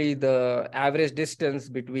basically the average distance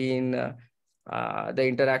between the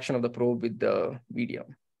interaction of the probe with the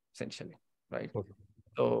medium, essentially, right? Okay.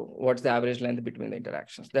 So what's the average length between the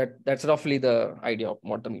interactions? That's roughly the idea of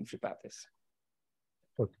what the mean free path is.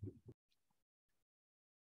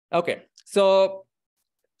 Okay, so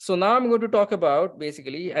now I'm going to talk about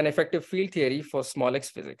basically an effective field theory for small x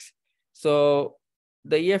physics. So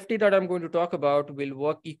the EFT that I'm going to talk about will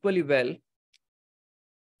work equally well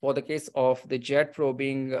for the case of the jet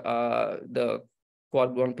probing the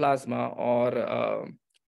quark gluon plasma, or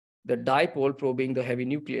the dipole probing the heavy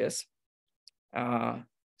nucleus.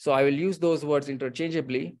 So I will use those words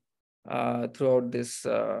interchangeably throughout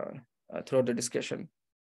the discussion.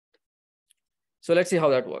 So let's see how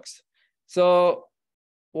that works. So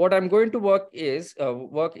what I'm going to work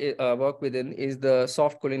within is the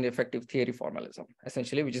soft cooling effective theory formalism,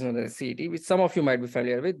 essentially, which is known as CET, which some of you might be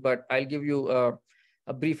familiar with, but I'll give you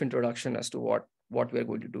a brief introduction as to what we're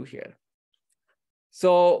going to do here.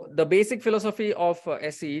 So the basic philosophy of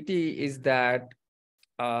SCET is that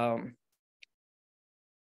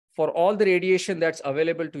for all the radiation that's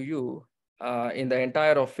available to you in the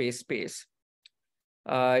entire of phase space,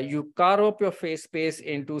 you carve up your phase space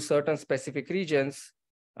into certain specific regions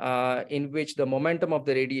in which the momentum of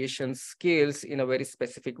the radiation scales in a very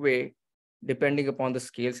specific way, depending upon the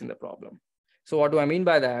scales in the problem. So what do I mean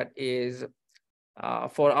by that is,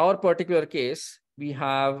 for our particular case, we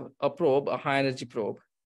have a probe, a high energy probe,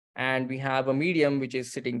 and we have a medium which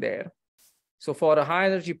is sitting there. So for a high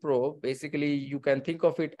energy probe, basically you can think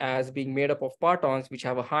of it as being made up of partons which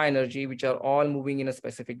have a high energy, which are all moving in a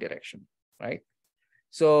specific direction, right?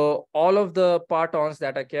 So all of the partons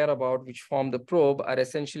that I care about, which form the probe, are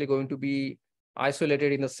essentially going to be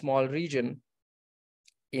isolated in a small region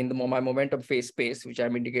in my momentum phase space, which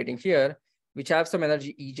I'm indicating here, which have some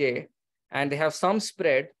energy EJ, and they have some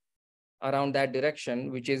spread around that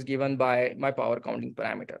direction, which is given by my power counting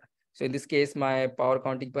parameter. So in this case, my power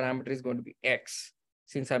counting parameter is going to be X,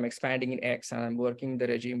 since I'm expanding in X and I'm working in the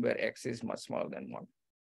regime where X is much smaller than 1.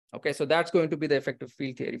 Okay, so that's going to be the effective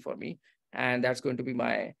field theory for me. And that's going to be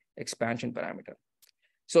my expansion parameter.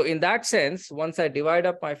 So in that sense, once I divide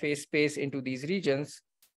up my phase space into these regions,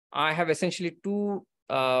 I have essentially two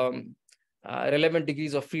relevant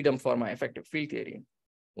degrees of freedom for my effective field theory.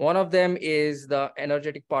 One of them is the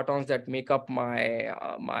energetic partons that make up my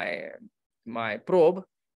probe,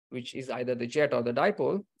 which is either the jet or the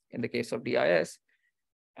dipole in the case of DIS.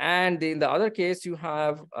 And in the other case, you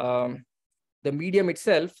have the medium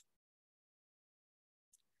itself,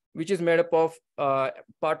 which is made up of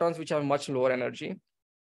partons which have much lower energy.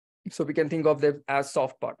 So we can think of them as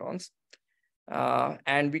soft partons.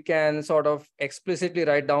 And we can sort of explicitly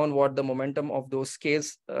write down what the momentum of those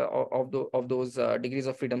scales, of those degrees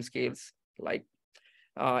of freedom scales like,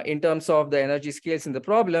 in terms of the energy scales in the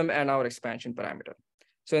problem and our expansion parameter.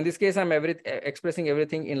 So in this case, I'm expressing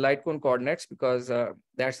everything in light cone coordinates, because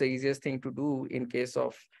that's the easiest thing to do in case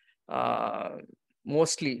of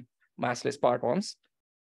mostly massless partons.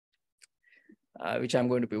 which I'm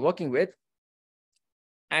going to be working with.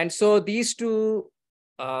 And so these two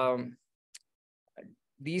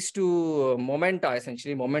momenta,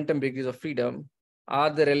 essentially momentum degrees of freedom, are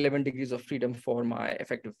the relevant degrees of freedom for my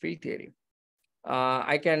effective field theory.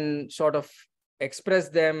 I can sort of express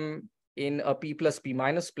them in a P plus P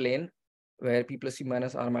minus plane, where P plus P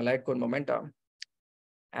minus are my light cone momenta.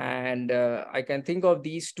 And I can think of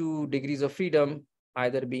these two degrees of freedom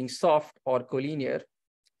either being soft or collinear,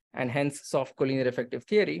 and hence soft collinear effective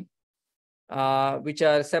theory, which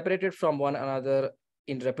are separated from one another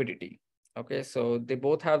in rapidity. Okay, so they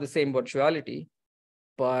both have the same virtuality,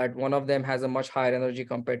 but one of them has a much higher energy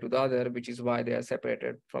compared to the other, which is why they are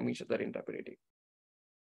separated from each other in rapidity.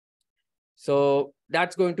 So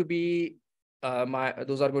that's going to be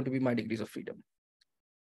those are going to be my degrees of freedom.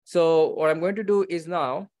 So what I'm going to do is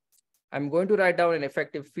now, I'm going to write down an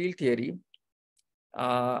effective field theory,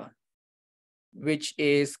 which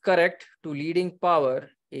is correct to leading power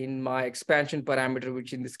in my expansion parameter,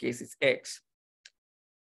 which in this case is X.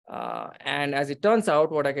 And as it turns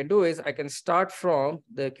out, what I can do is I can start from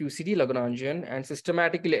the QCD Lagrangian and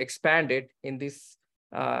systematically expand it in this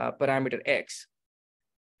parameter X.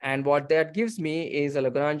 And what that gives me is a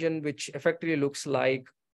Lagrangian which effectively looks like,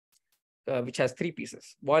 which has three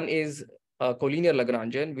pieces. One is a collinear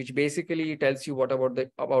Lagrangian, which basically tells you what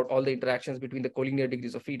about all the interactions between the collinear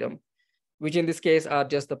degrees of freedom, which in this case are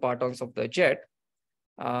just the partons of the jet.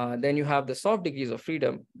 Then you have the soft degrees of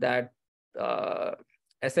freedom that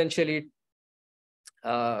essentially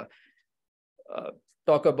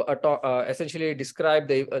essentially describe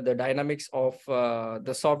the dynamics of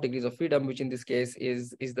the soft degrees of freedom, which in this case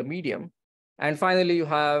is the medium. And finally, you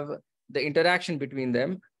have the interaction between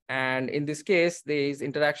them. And in this case, these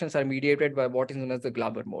interactions are mediated by what is known as the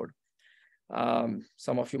Glauber mode.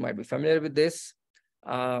 Some of you might be familiar with this.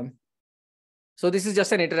 So this is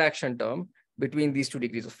just an interaction term between these two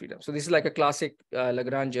degrees of freedom. So this is like a classic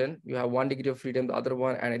Lagrangian. You have one degree of freedom, the other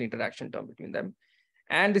one, and an interaction term between them.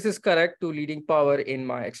 And this is correct to leading power in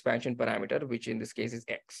my expansion parameter, which in this case is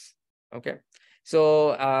X. Okay.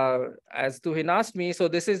 So as Tuhin asked me, so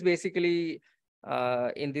this is basically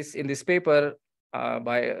in this paper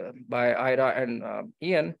by Ira and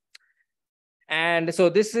Ian. And so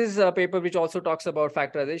this is a paper which also talks about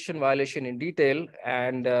factorization violation in detail.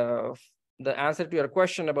 And the answer to your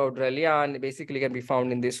question about Rayleigh basically can be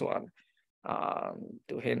found in this one,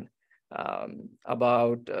 Tuhin,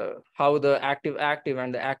 about how the active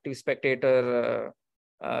and the active spectator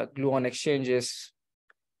gluon exchanges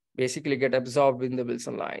basically get absorbed in the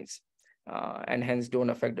Wilson lines and hence don't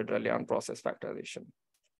affect the Rayleigh process factorization.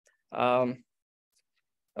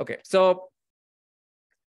 Okay, so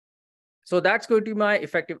that's going to be my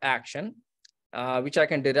effective action, which I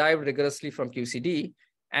can derive rigorously from QCD.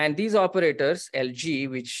 And these operators, LG,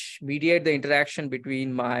 which mediate the interaction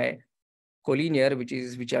between my collinear,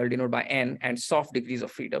 which I'll denote by N, and soft degrees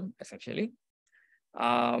of freedom, essentially.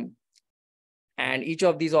 And each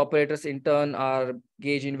of these operators in turn are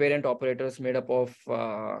gauge invariant operators made up of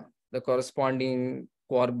the corresponding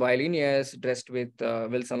Quark bilinears dressed with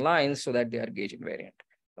Wilson lines so that they are gauge invariant.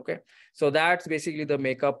 Okay, so that's basically the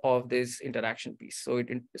makeup of this interaction piece.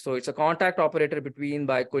 So it's a contact operator between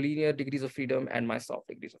my collinear degrees of freedom and my soft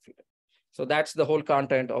degrees of freedom. So that's the whole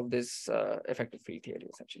content of this effective field theory,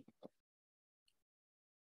 essentially.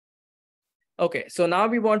 Okay, so now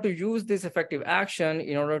we want to use this effective action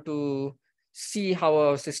in order to see how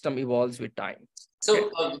our system evolves with time. So,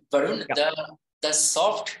 Varun, yeah. the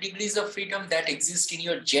soft degrees of freedom that exist in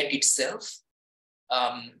your jet itself,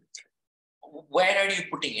 where are you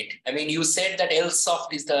putting it? I mean, you said that L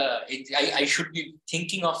soft is I should be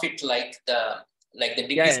thinking of it like the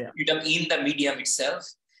degrees of freedom in the medium itself,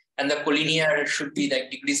 and the collinear should be the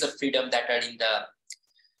degrees of freedom that are in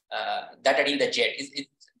the jet.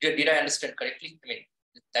 Did I understand correctly? I mean,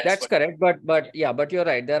 that's correct, but you're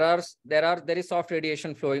right. There is soft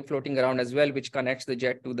radiation floating around as well, which connects the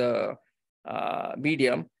jet to the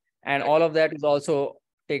medium, and all of that is also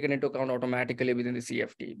taken into account automatically within the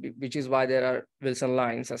CFT, which is why there are Wilson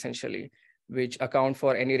lines essentially, which account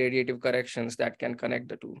for any radiative corrections that can connect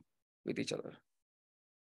the two with each other.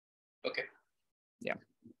 Okay. Yeah.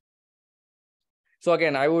 So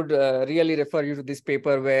again, I would really refer you to this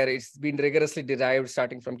paper where it's been rigorously derived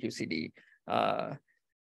starting from QCD.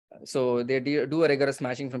 So they do a rigorous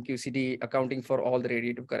matching from QCD, accounting for all the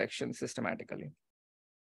radiative corrections systematically.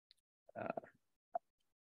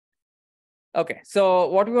 Okay, so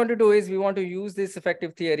what we want to do is we want to use this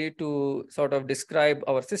effective theory to sort of describe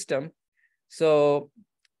our system. So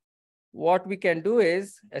what we can do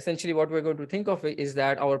is, essentially what we're going to think of is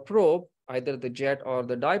that our probe, either the jet or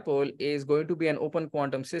the dipole, is going to be an open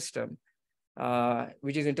quantum system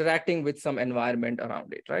which is interacting with some environment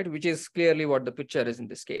around it, right? Which is clearly what the picture is in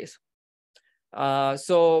this case.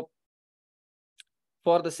 So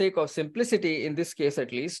for the sake of simplicity, in this case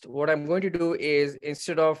at least, what I'm going to do is,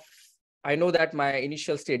 instead of, I know that my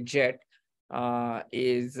initial state jet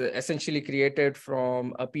is essentially created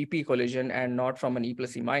from a PP collision and not from an E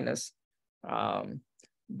plus E minus.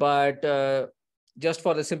 But just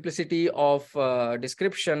for the simplicity of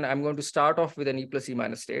description, I'm going to start off with an E plus E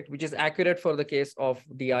minus state, which is accurate for the case of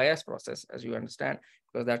DIS process, as you understand,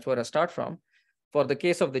 because that's where I start from. For the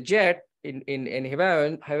case of the jet, in heavy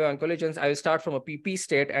ion collisions, I will start from a PP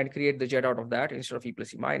state and create the jet out of that instead of E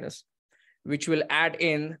plus E minus, which will add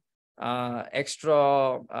in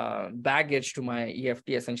extra baggage to my EFT,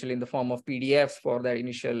 essentially in the form of PDFs for that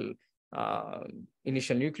initial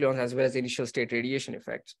nucleons as well as initial state radiation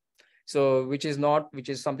effects. So which is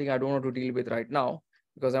something I don't want to deal with right now,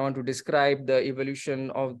 because I want to describe the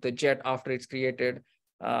evolution of the jet after it's created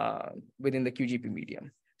within the QGP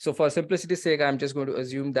medium. So for simplicity's sake, I'm just going to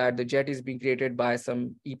assume that the jet is being created by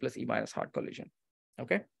some E plus E minus hard collision.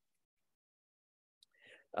 Okay.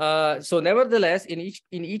 So nevertheless, in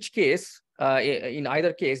each case, in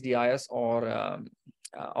either case, DIS or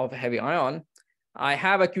of heavy ion, I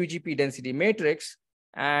have a QGP density matrix,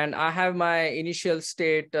 and I have my initial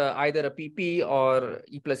state either a PP or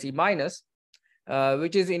E plus E minus,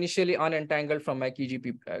 which is initially unentangled from my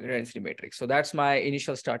QGP density matrix. So that's my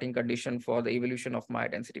initial starting condition for the evolution of my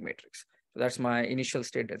density matrix. So that's my initial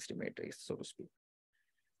state density matrix, so to speak.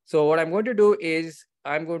 So what I'm going to do is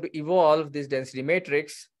I'm going to evolve this density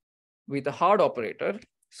matrix with a hard operator.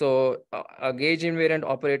 So a gauge invariant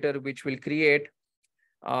operator, which will create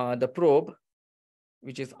the probe,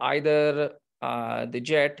 which is either the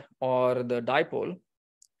jet or the dipole,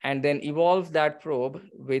 and then evolve that probe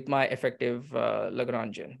with my effective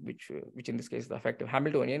Lagrangian, which in this case is the effective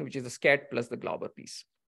Hamiltonian, which is the sket plus the Glauber piece.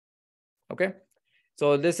 Okay,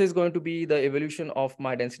 so this is going to be the evolution of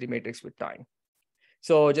my density matrix with time.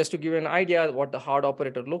 So just to give you an idea what the hard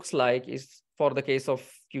operator looks like is, for the case of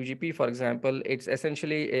QGP, for example, it's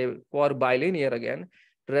essentially a Quark bilinear again,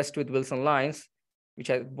 dressed with Wilson lines, which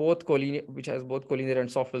has both collinear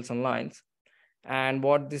and soft Wilson lines. And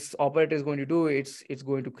what this operator is going to do, it's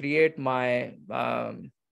going to create my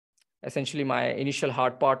essentially my initial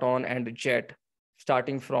hard parton and the jet,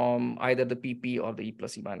 starting from either the PP or the E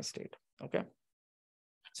plus E minus state. Okay,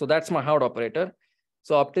 so that's my hard operator.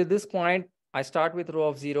 So up to this point, I start with rho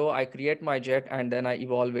of 0, I create my jet, and then I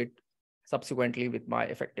evolve it subsequently with my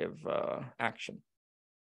effective action.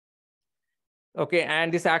 Okay,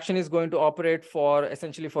 and this action is going to operate for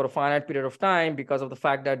essentially for a finite period of time, because of the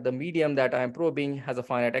fact that the medium that I'm probing has a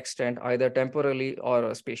finite extent, either temporally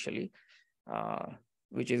or spatially,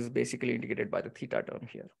 which is basically indicated by the theta term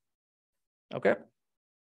here. Okay.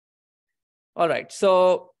 All right,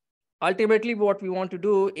 so ultimately what we want to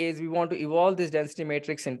do is we want to evolve this density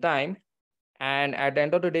matrix in time. And at the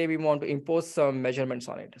end of the day, we want to impose some measurements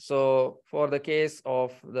on it. So for the case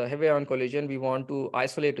of the heavy ion collision, we want to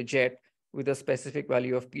isolate a jet with a specific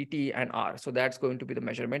value of PT and R. So that's going to be the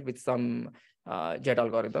measurement with some jet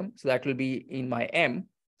algorithm. So that will be in my M,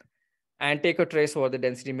 and take a trace over the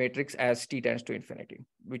density matrix as T tends to infinity,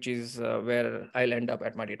 which is where I'll end up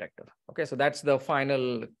at my detector. Okay, so that's the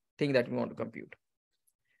final thing that we want to compute.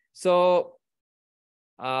 So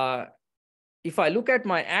if I look at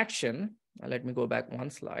my action, let me go back one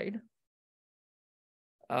slide,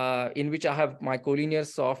 in which I have my collinear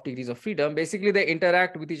soft degrees of freedom. Basically, they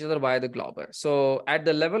interact with each other via the Glauber. So at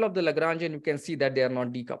the level of the Lagrangian, you can see that they are not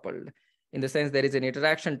decoupled, in the sense there is an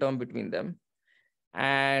interaction term between them.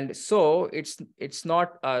 And so it's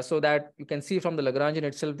not, so that you can see from the Lagrangian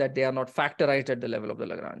itself that they are not factorized at the level of the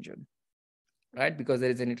Lagrangian, right? Because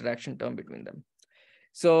there is an interaction term between them.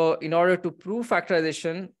 So in order to prove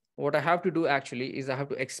factorization, what I have to do actually is I have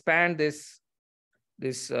to expand this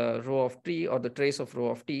rho of T, or the trace of rho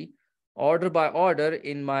of T, order by order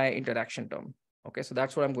in my interaction term. Okay, so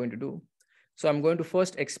that's what I'm going to do. So I'm going to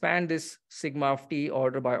first expand this sigma of T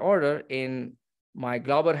order by order in my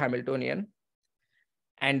Glauber Hamiltonian.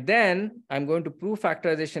 And then I'm going to prove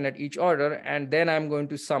factorization at each order, and then I'm going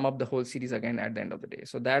to sum up the whole series again at the end of the day.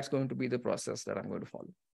 So that's going to be the process that I'm going to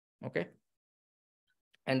follow. Okay.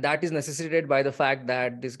 And that is necessitated by the fact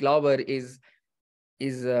that this Glauber is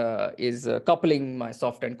coupling my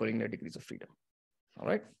soft and collinear degrees of freedom. All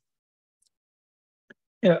right.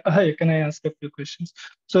 Yeah, hi, can I ask a few questions?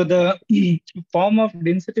 So the form of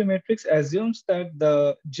density matrix assumes that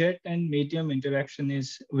the jet and medium interaction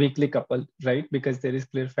is weakly coupled, right? Because there is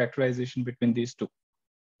clear factorization between these two.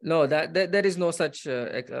 No, there is no such,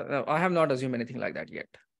 I have not assumed anything like that yet.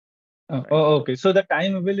 Oh, oh, okay. So the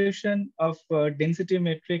time evolution of density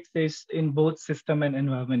matrix is in both system and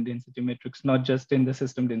environment density matrix, not just in the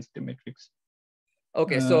system density matrix.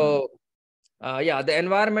 Okay, so yeah, the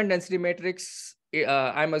environment density matrix,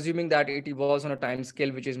 I'm assuming that it evolves on a time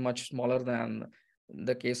scale which is much smaller than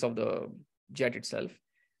the case of the jet itself.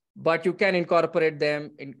 But you can incorporate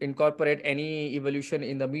them, incorporate any evolution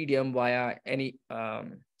in the medium via any.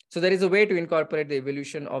 So there is a way to incorporate the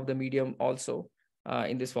evolution of the medium also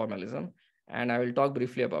in this formalism. And I will talk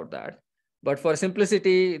briefly about that. But for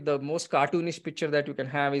simplicity, the most cartoonish picture that you can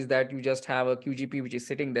have is that you just have a QGP which is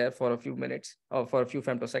sitting there for a few minutes or for a few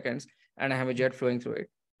femtoseconds, and I have a jet flowing through it,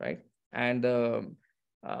 right? And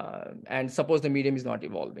suppose the medium is not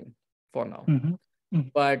evolving for now. Mm-hmm. Mm-hmm.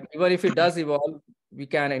 But even if it does evolve, we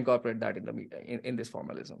can incorporate that in the in this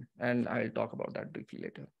formalism, and I'll talk about that briefly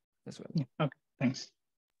later as well. Yeah. Okay, thanks.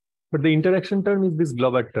 But the interaction term is this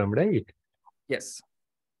Glover term, right? Yes.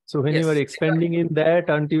 So when you are expanding in that,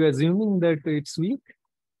 aren't you assuming that it's weak?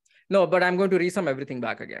 No, but I'm going to resum everything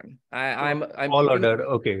back again. I'm all order.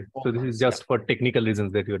 Okay. So this is just for technical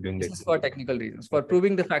reasons that you're doing this. This Is for technical reasons. For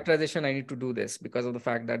proving the factorization, I need to do this because of the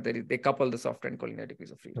fact that they couple the soft and collinear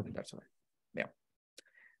degrees of freedom. Okay. That's why. Yeah.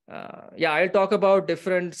 Yeah, I'll talk about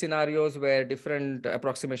different scenarios where different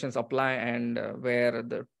approximations apply and where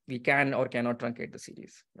we can or cannot truncate the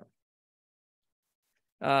series.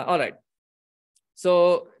 Yeah. All right.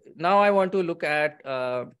 So now I want to look at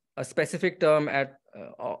a specific term at,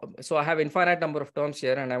 so I have infinite number of terms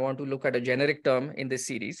here, and I want to look at a generic term in this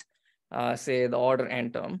series, say the order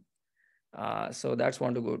n term. So that's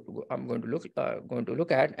one I'm going to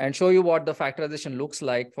look at and show you what the factorization looks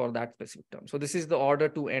like for that specific term. So this is the order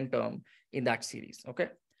 2n term in that series. Okay.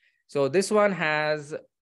 So this one has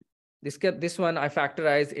this one I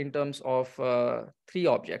factorize in terms of 3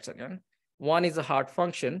 objects again. One is a Hart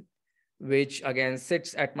function, which again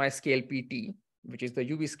sits at my scale PT, which is the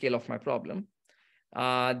UV scale of my problem.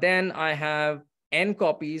 Then I have n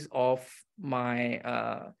copies of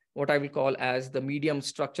my what I will call as the medium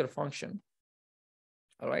structure function.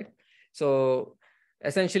 All right. So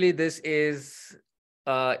essentially, this is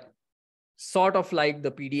sort of like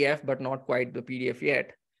the PDF, but not quite the PDF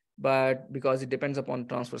yet, but because it depends upon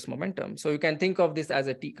transverse momentum. So you can think of this as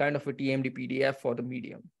a kind of a TMD PDF for the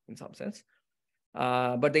medium in some sense.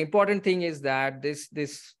 But the important thing is that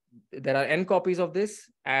there are n copies of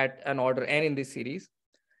this at an order n in this series,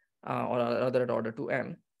 or rather at order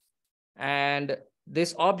 2n. And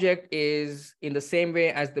this object is in the same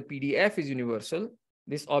way as the PDF is universal.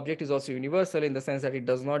 This object is also universal in the sense that it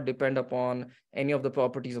does not depend upon any of the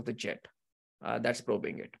properties of the jet that's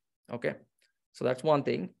probing it. Okay, so that's one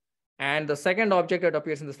thing. And the second object that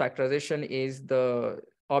appears in this factorization is the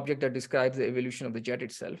object that describes the evolution of the jet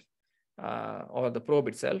itself. Or the probe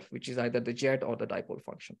itself, which is either the jet or the dipole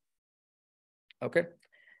function. Okay.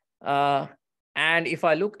 And if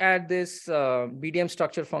I look at this medium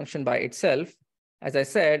structure function by itself, as I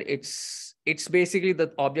said, it's basically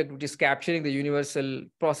the object which is capturing the universal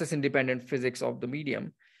process-independent physics of the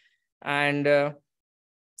medium. And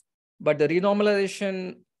but the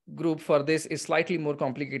renormalization group for this is slightly more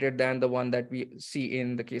complicated than the one that we see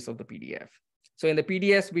in the case of the PDF. So in the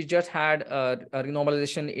PDS, we just had a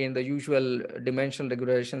renormalization in the usual dimensional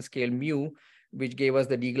regularization scale mu, which gave us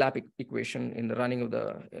the Dirac equation in the running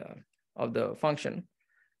of the function.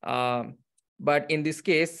 But in this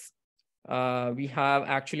case, we have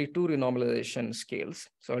actually 2 renormalization scales.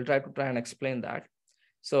 So I'll try and explain that.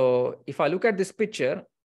 So if I look at this picture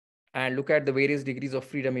and look at the various degrees of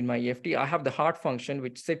freedom in my EFT, I have the Hart function,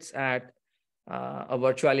 which sits at a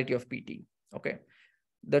virtuality of PT. Okay.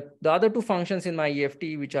 The other 2 functions in my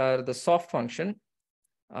EFT, which are the soft function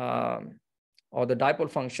or the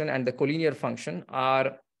dipole function and the collinear function,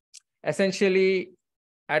 are essentially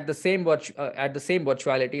at the same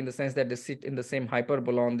virtuality in the sense that they sit in the same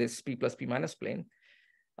hyperbola on this P plus P minus plane,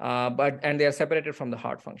 and they are separated from the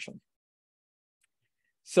Hart function.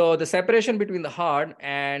 So the separation between the Hart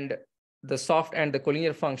and the soft and the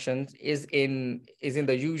collinear functions is in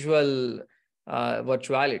the usual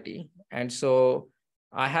virtuality, and so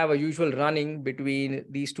I have a usual running between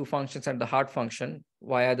these 2 functions and the Hart function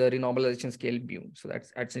via the renormalization scale mu. So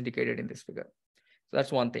that's indicated in this figure. So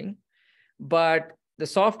that's one thing. But the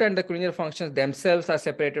soft and the collinear functions themselves are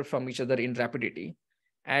separated from each other in rapidity.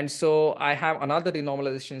 And so I have another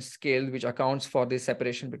renormalization scale which accounts for this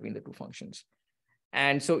separation between the 2 functions.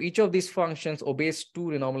 And so each of these functions obeys 2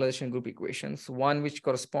 renormalization group equations, one which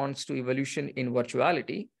corresponds to evolution in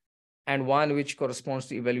virtuality and one which corresponds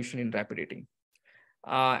to evolution in rapidity.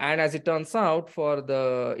 And as it turns out, for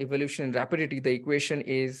the evolution in rapidity, the equation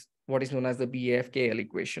is what is known as the BAF-KL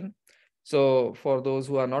equation. So for those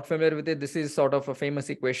who are not familiar with it, this is sort of a famous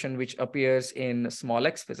equation which appears in small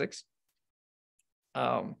x physics.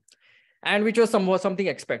 And which was something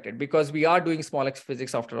expected because we are doing small x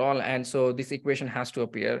physics after all. And so this equation has to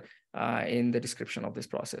appear in the description of this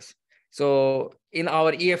process. So in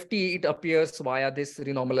our EFT, it appears via this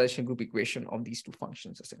renormalization group equation of these two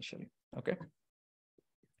functions, essentially. Okay.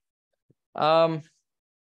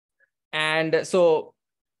 And so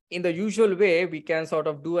in the usual way, we can sort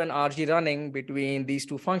of do an RG running between these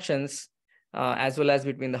two functions as well as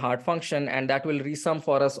between the hard function, and that will resum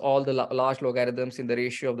for us all the large logarithms in the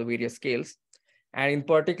ratio of the various scales. And in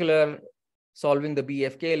particular, solving the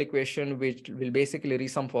BFKL equation, which will basically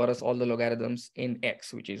resum for us all the logarithms in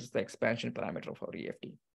X, which is the expansion parameter for EFT.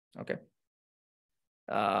 Okay.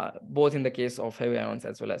 Both in the case of heavy ions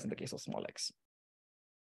as well as in the case of small x.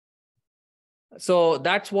 So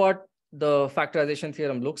that's what the factorization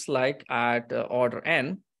theorem looks like at order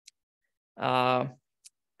n.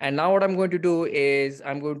 And now what I'm going to do is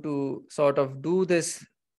I'm going to sort of do this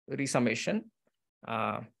resummation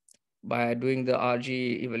by doing the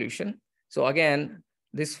RG evolution. So again,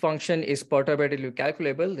 this function is perturbatively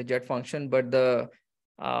calculable, the jet function, but the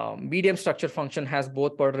medium structure function has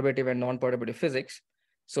both perturbative and non-perturbative physics.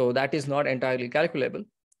 So that is not entirely calculable,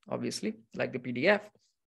 obviously, like the PDF.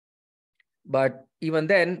 But even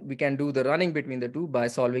then, we can do the running between the two by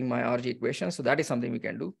solving my RG equation. So that is something we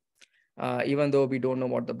can do, even though we don't know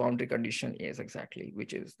what the boundary condition is exactly,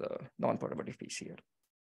 which is the non-perturbative piece here.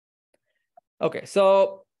 Okay,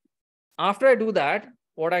 so after I do that,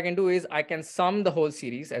 what I can do is I can sum the whole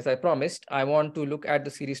series. As I promised, I want to look at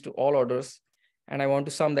the series to all orders, and I want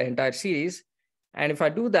to sum the entire series. And if I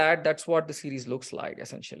do that, that's what the series looks like,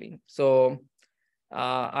 essentially. So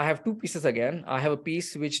I have two pieces again. I have a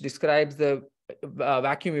piece which describes the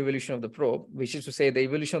vacuum evolution of the probe, which is to say the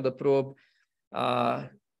evolution of the probe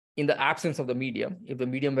in the absence of the medium. If the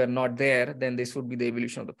medium were not there, then this would be the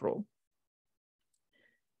evolution of the probe.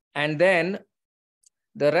 And then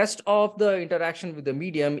the rest of the interaction with the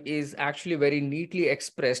medium is actually very neatly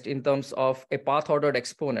expressed in terms of a path-ordered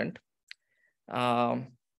exponent,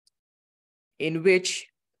 in which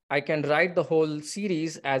I can write the whole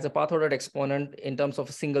series as a path-ordered exponent in terms of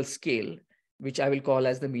a single scale, which I will call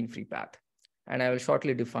as the mean free path. And I will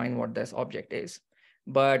shortly define what this object is.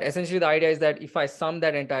 But essentially, the idea is that if I sum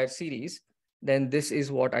that entire series, then this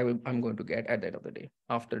is what I'm going to get at the end of the day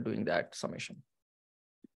after doing that summation.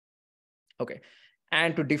 Okay.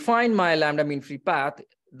 And to define my lambda mean free path,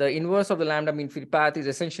 the inverse of the lambda mean free path is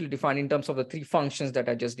essentially defined in terms of the three functions that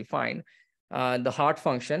I just defined. The hard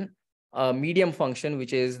function, medium function,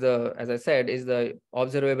 which is the, as I said, is the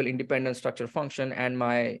observable independent structure function, and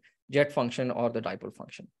my jet function or the dipole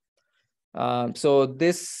function. So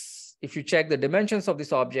this, if you check the dimensions of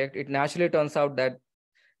this object, it naturally turns out that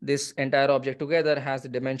this entire object together has the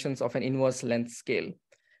dimensions of an inverse length scale.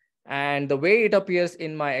 And the way it appears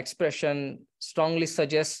in my expression strongly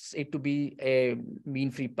suggests it to be a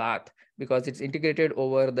mean free path because it's integrated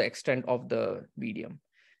over the extent of the medium.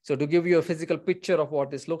 So to give you a physical picture of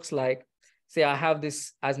what this looks like, say I have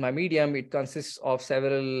this as my medium, it consists of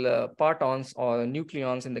several partons or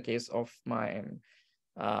nucleons in the case of my,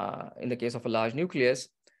 in the case of a large nucleus.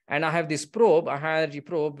 And I have this probe, a high energy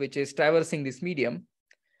probe, which is traversing this medium.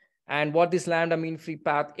 And what this lambda mean free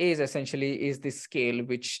path is essentially is this scale,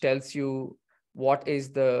 which tells you what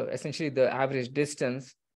is the essentially the average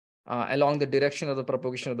distance along the direction of the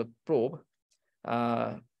propagation of the probe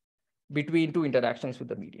between two interactions with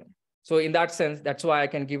the medium. So in that sense, that's why I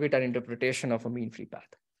can give it an interpretation of a mean free path.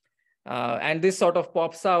 And this sort of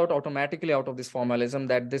pops out automatically out of this formalism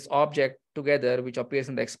that this object together, which appears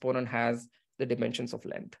in the exponent, has the dimensions of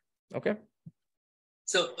length. Okay.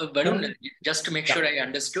 So, Varun, just to make sure I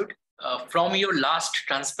understood, from your last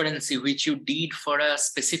transparency, which you did for a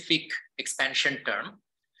specific expansion term,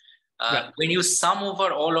 when you sum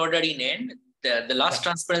over all order in N, the last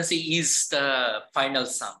transparency is the final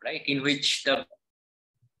sum, right? In which the...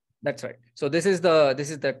 That's right. So this is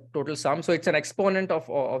the total sum. So it's an exponent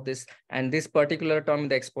of this, and this particular term in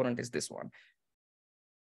the exponent is this one.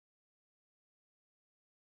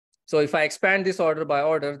 So if I expand this order by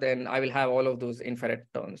order, then I will have all of those infrared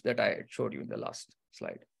terms that I showed you in the last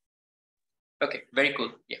slide. Okay, very cool.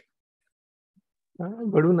 Yeah.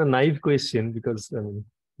 Varun, a naive question, because I'm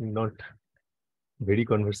not very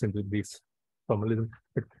conversant with this formalism.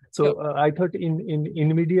 So I thought in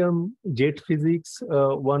medium jet physics,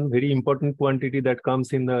 one very important quantity that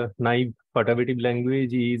comes in the naive perturbative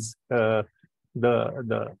language is the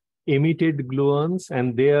emitted gluons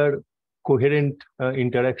and their coherent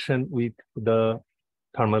interaction with the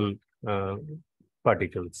thermal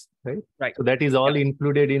particles, right? Right. So that is all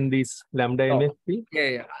included in this lambda MFP?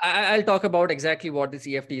 Yeah. I'll talk about exactly what this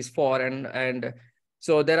EFT is for. And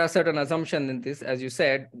so there are certain assumptions in this, as you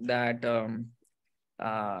said, that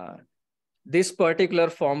this particular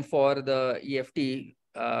form for the EFT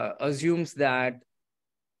assumes that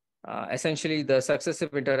essentially the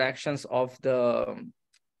successive interactions of the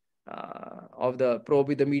probe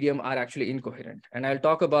with the medium are actually incoherent. And I'll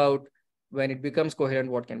talk about when it becomes coherent,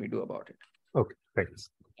 what can we do about it? Okay, thanks.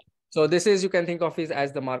 So this is, you can think of it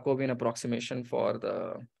as the Markovian approximation for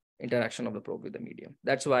the interaction of the probe with the medium.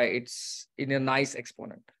 That's why it's in a nice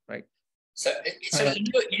exponent, right? So in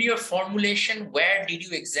your formulation, where did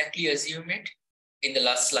you exactly assume it in the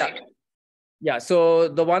last slide? Yeah, so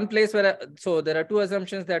the one place where, so there are two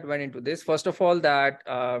assumptions that went into this. First of all, that,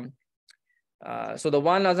 so the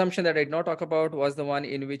one assumption that I did not talk about was the one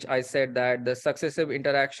in which I said that the successive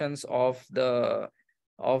interactions of the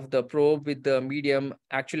probe with the medium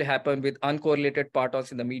actually happen with uncorrelated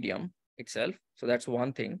partons in the medium itself. So that's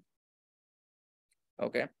one thing.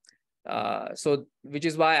 Okay. So which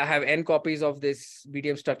is why I have n copies of this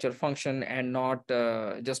medium structure function and not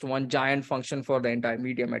just one giant function for the entire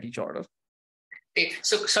medium at each order. Okay.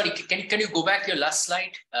 So sorry, can you go back to your last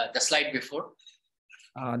slide, the slide before?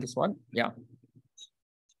 This one, yeah,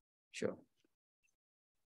 sure.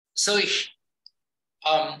 So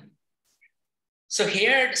so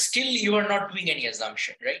here still you are not doing any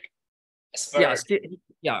assumption, right?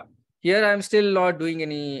 Yeah. Here I'm still not doing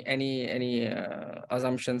any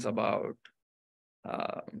assumptions about.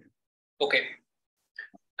 Okay,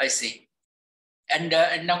 I see. And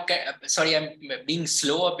now, sorry, I'm being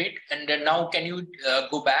slow a bit. And now, can you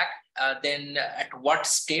go back? Then at what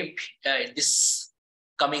step this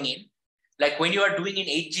coming in? Like when you are doing an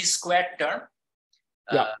Hg squared term.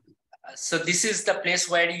 Yeah. So this is the place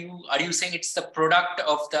where are you saying it's the product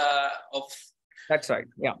of That's right.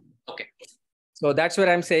 Yeah. Okay. So that's where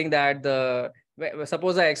I'm saying that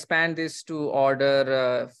suppose I expand this to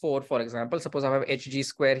order 4, for example. Suppose I have Hg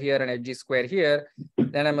square here and Hg square here.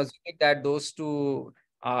 Then I'm assuming that those two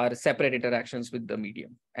are separate interactions with the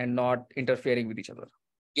medium and not interfering with each other.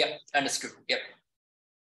 Yeah, understood. Yeah.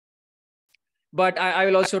 But I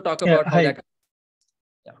will also talk about how that.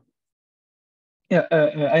 Yeah,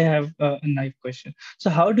 I have a naive question. So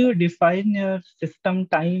how do you define your system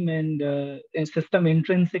time and system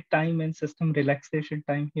intrinsic time and system relaxation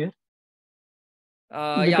time here?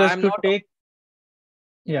 Because to take,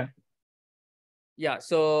 yeah. Yeah,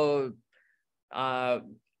 so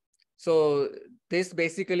so this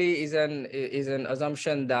basically is an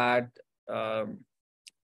assumption that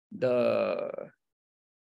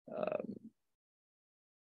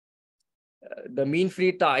the mean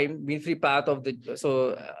free path of the,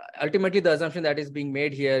 ultimately the assumption that is being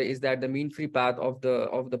made here is that the mean free path of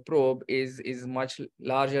the probe is much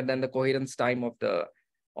larger than the coherence time of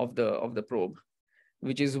the probe,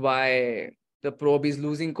 which is why the probe is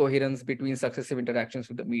losing coherence between successive interactions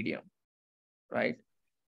with the medium, right?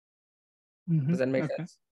 Does that make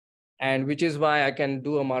sense? And which is why I can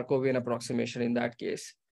do a Markovian approximation in that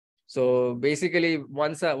case. So basically,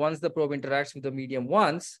 once the probe interacts with the medium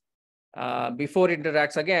once, before it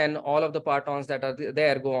interacts again, all of the partons that are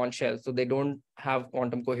there go on shell. So they don't have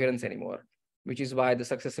quantum coherence anymore, which is why the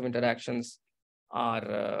successive interactions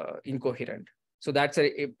are incoherent. So that's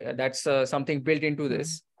something built into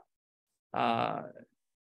this.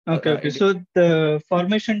 Okay. So the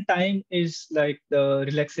formation time is like the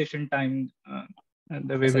relaxation time,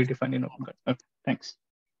 the way we define in OpenCart. Okay, thanks.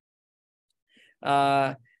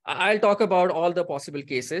 I'll talk about all the possible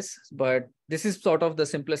cases, but this is sort of the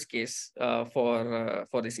simplest case for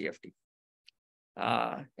this EFT.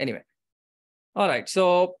 Anyway, all right.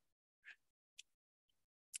 So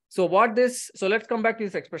let's come back to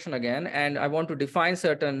this expression again, and I want to define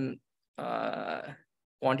certain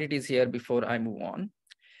quantities here before I move on.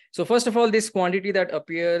 So first of all, this quantity that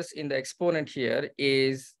appears in the exponent here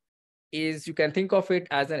is you can think of it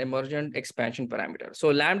as an emergent expansion parameter. So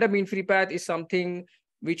lambda mean free path is something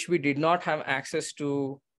which we did not have access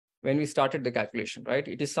to when we started the calculation, right?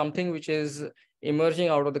 It is something which is emerging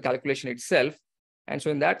out of the calculation itself. And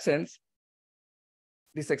so in that sense,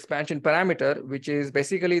 this expansion parameter, which is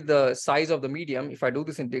basically the size of the medium, if I do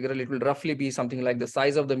this integral, it will roughly be something like the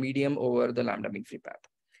size of the medium over the lambda mean free path.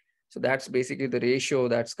 So that's basically the ratio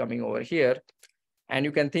that's coming over here. And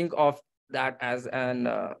you can think of that as an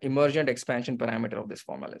emergent expansion parameter of this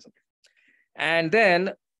formalism. And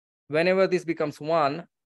then whenever this becomes 1,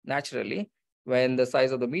 naturally, when the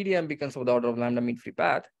size of the medium becomes of the order of lambda mean free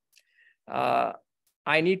path,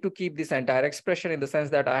 I need to keep this entire expression in the sense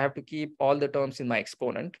that I have to keep all the terms in my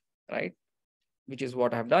exponent, right? Which is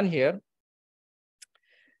what I've done here.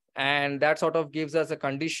 And that sort of gives us a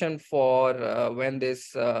condition for when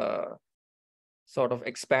this sort of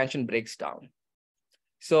expansion breaks down.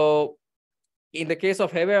 So in the case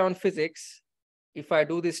of heavy ion physics, if I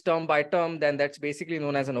do this term by term, then that's basically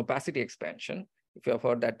known as an opacity expansion, if you have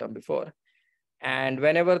heard that term before. And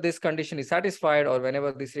whenever this condition is satisfied, or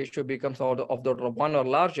whenever this ratio becomes of the order of 1 or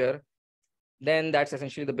larger, then that's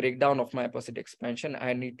essentially the breakdown of my opacity expansion.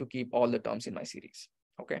 I need to keep all the terms in my series.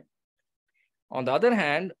 Okay. On the other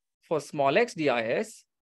hand, for small x DIS,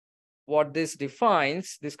 what this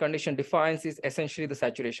condition defines is essentially the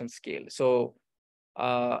saturation scale. So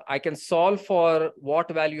I can solve for at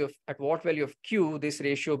what value of Q this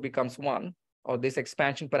ratio becomes 1, or this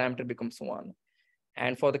expansion parameter becomes 1.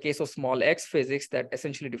 And for the case of small x physics, that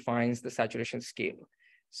essentially defines the saturation scale.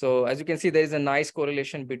 So as you can see, there is a nice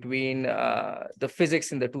correlation between the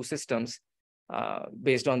physics in the two systems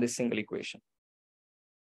based on this single equation.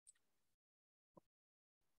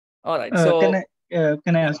 All right. So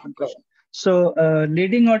can I ask one question? So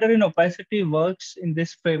leading order in opacity works in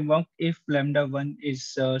this framework if lambda 1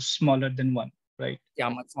 is smaller than 1, right? Yeah,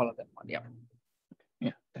 much smaller than 1. Yeah.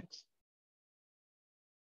 Yeah, thanks.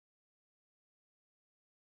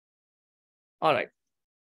 All right.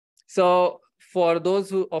 So for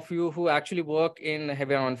those of you who actually work in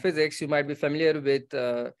heavy ion physics, you might be familiar with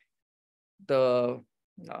the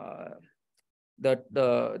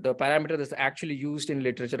parameter that's actually used in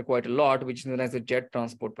literature quite a lot, which is known as the jet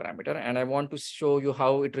transport parameter. And I want to show you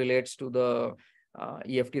how it relates to the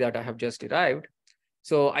EFT that I have just derived.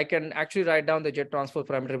 So I can actually write down the jet transport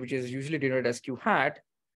parameter, which is usually denoted as Q hat,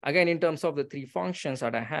 again, in terms of the 3 functions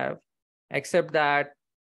that I have, except that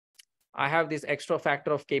I have this extra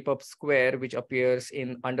factor of k pub square, which appears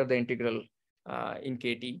under the integral in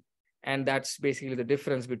KT. And that's basically the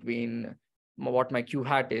difference between what my Q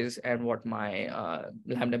hat is and what my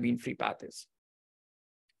lambda mean free path is.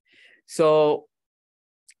 So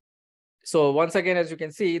once again, as you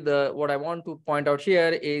can see, what I want to point out here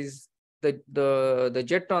is the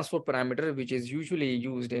jet transport parameter, which is usually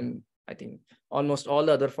used in, I think, almost all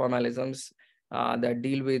the other formalisms that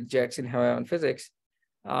deal with jets in heavy ion physics.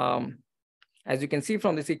 As you can see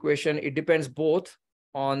from this equation, it depends both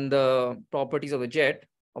on the properties of the jet,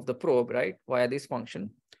 of the probe, right, via this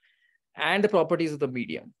function, and the properties of the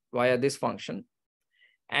medium via this function.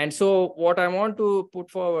 And so what I want to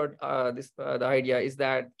put forward, the idea is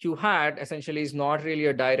that Q hat essentially is not really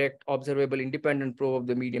a direct observable independent probe of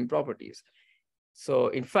the medium properties. So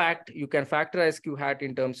in fact, you can factorize Q hat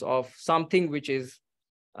in terms of something which is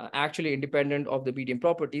actually independent of the medium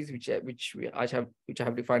properties, which I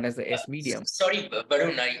have defined as the S medium. Sorry,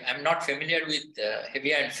 Varun, I'm not familiar with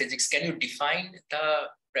heavy ion physics. Can you define the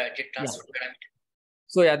jet transport parameter?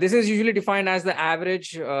 So yeah, this is usually defined as the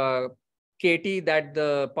average KT that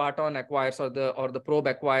the parton acquires or the probe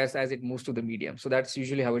acquires as it moves to the medium. So that's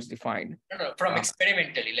usually how it's defined. No, from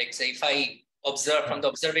experimentally, like say if I observe from the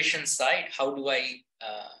observation side, how do I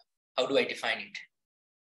define it?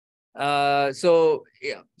 So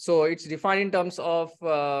it's defined in terms of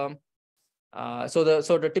so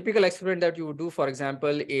the typical experiment that you would do, for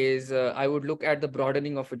example, is I would look at the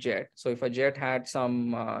broadening of a jet. So if a jet had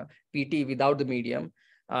some PT without the medium,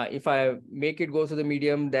 if I make it go to the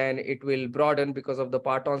medium, then it will broaden because of the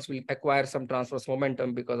partons will acquire some transverse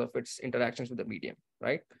momentum because of its interactions with the medium,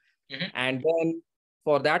 right? Mm-hmm. And then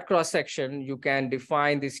for that cross section, you can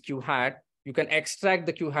define this Q hat. You can extract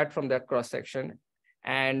the Q hat from that cross section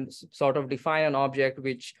and sort of define an object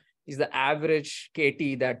which is the average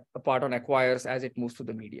KT that a parton acquires as it moves to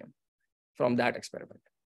the medium from that experiment.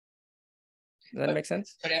 Does that make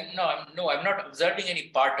sense? But I'm not observing any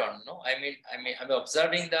parton. No, I'm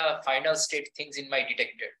observing the final state things in my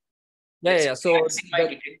detector. Yeah. So in my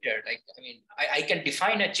detector, like I can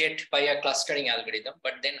define a jet by a clustering algorithm,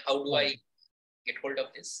 but then how do I get hold of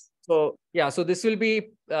this? So yeah, so this will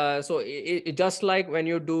be it just like when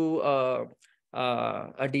you do a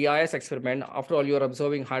DIS experiment. After all, you're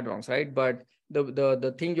observing hadrons, right? But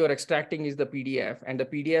the thing you're extracting is the PDF, and the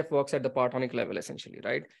PDF works at the partonic level essentially,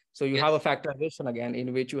 right? So you have a factorization again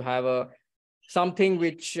in which you have something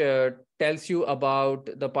which tells you about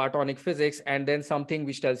the partonic physics, and then something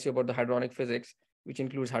which tells you about the hadronic physics, which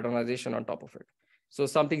includes hadronization on top of it. So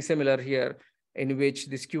something similar here, in which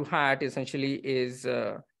this Q hat essentially is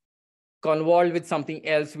convolved with something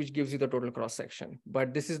else, which gives you the total cross section.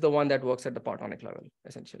 But this is the one that works at the partonic level,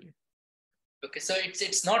 essentially. Okay, so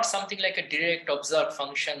it's not something like a direct observed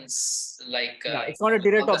functions like it's not a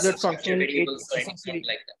direct observed function. Variables or anything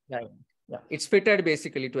like that. Yeah, it's fitted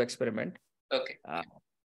basically to experiment. Okay.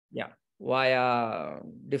 Via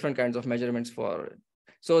different kinds of measurements for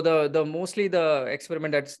So the mostly the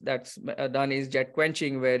experiment that's done is jet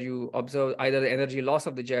quenching, where you observe either the energy loss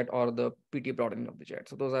of the jet or the PT broadening of the jet.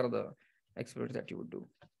 So those are the experiments that you would do.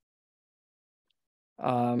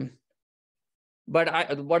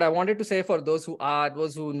 But what I wanted to say for those who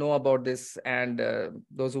know about this and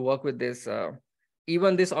those who work with this,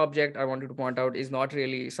 even this object I wanted to point out is not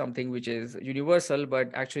really something which is universal,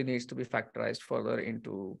 but actually needs to be factorized further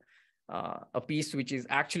into a piece which is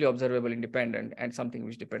actually observable independent and something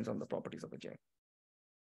which depends on the properties of the jet.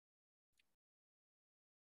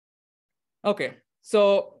 Okay,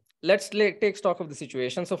 so let's take stock of the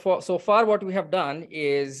situation. So far what we have done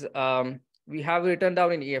is we have written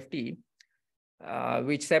down an EFT,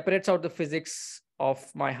 which separates out the physics of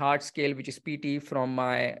my hard scale, which is PT, from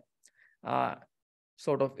my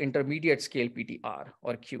sort of intermediate scale PTR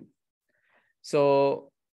or Q.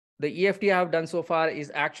 So the EFT I have done so far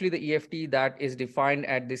is actually the EFT that is defined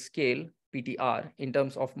at this scale PTR in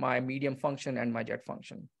terms of my medium function and my jet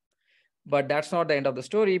function. But that's not the end of the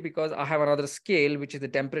story, because I have another scale, which is the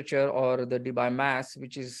temperature or the Debye mass,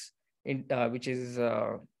 which is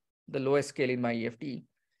the lowest scale in my EFT.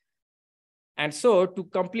 And so to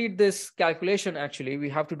complete this calculation, actually, we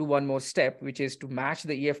have to do one more step, which is to match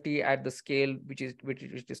the EFT at the scale which is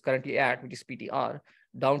currently at, which is PTR,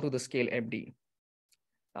 down to the scale MD.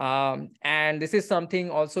 And this is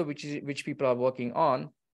something also which people are working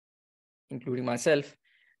on, including myself.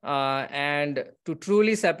 And to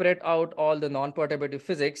truly separate out all the non-perturbative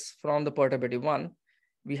physics from the perturbative one,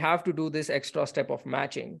 we have to do this extra step of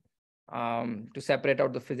matching to separate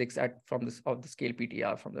out the physics of the scale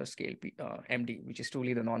PTR from the scale MD, which is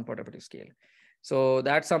truly the non-perturbative scale. So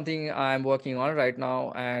that's something I'm working on right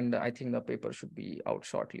now, and I think the paper should be out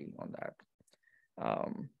shortly on that.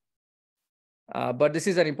 But this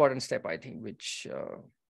is an important step, I think, which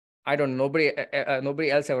I don't know,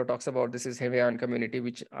 nobody else ever talks about. This is heavy ion community,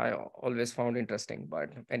 which I always found interesting. But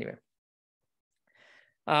anyway,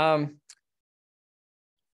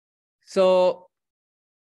 so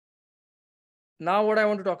now what I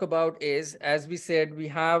want to talk about is, as we said, we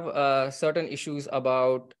have certain issues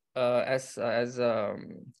about as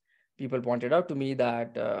people pointed out to me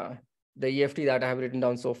that the EFT that I have written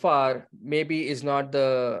down so far maybe is not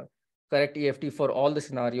the correct EFT for all the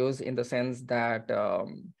scenarios, in the sense that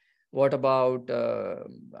what about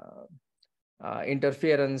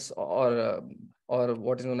interference or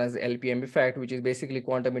what is known as the LPM effect, which is basically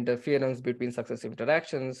quantum interference between successive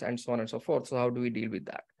interactions and so on and so forth. So how do we deal with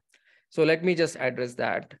that? So let me just address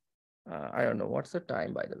that. I don't know, what's the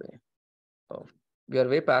time, by the way? Oh, we are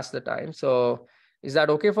way past the time. So is that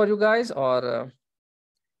okay for you guys, or?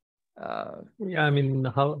 Yeah, I mean,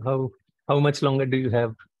 how much longer do you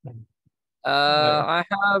have? I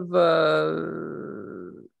have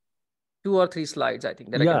 2 or 3 slides, I think.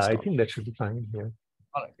 Yeah, I think that should be fine. Yeah.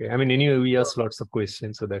 All right. Okay. I mean, anyway, we asked lots of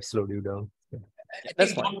questions, so that slowed you down. Yeah. I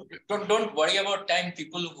think don't worry about time.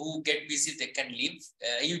 People who get busy, they can leave.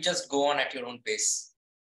 You just go on at your own pace.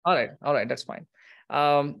 All right, that's fine.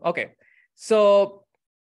 Okay, so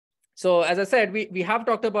as I said, we have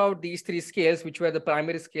talked about these 3 scales, which were the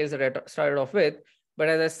primary scales that I started off with. But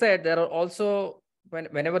as I said, there are also,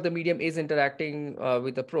 whenever the medium is interacting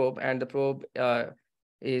with the probe, and the probe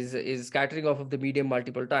is scattering off of the medium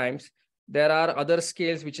multiple times, there are other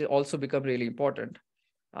scales which also become really important,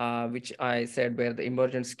 which I said were the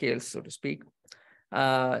emergent scales, so to speak.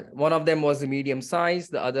 One of them was the medium size,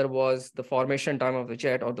 the other was the formation time of the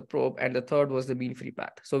jet or the probe, and the third was the mean free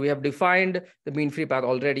path. So we have defined the mean free path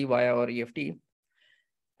already via our EFT.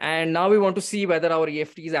 And now we want to see whether our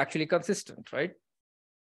EFT is actually consistent, right?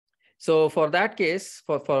 So for that case,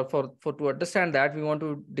 to understand that, we want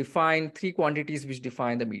to define 3 quantities which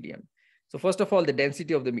define the medium. So first of all, the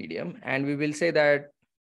density of the medium. And we will say that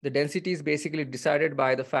the density is basically decided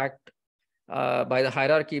by the fact, by the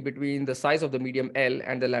hierarchy between the size of the medium L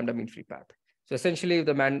and the lambda mean free path. So essentially, if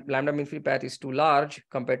the lambda mean free path is too large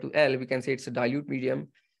compared to L, we can say it's a dilute medium.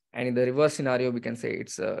 And in the reverse scenario, we can say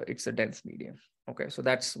it's a dense medium. Okay, so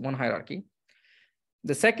that's one hierarchy.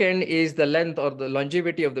 The second is the length or the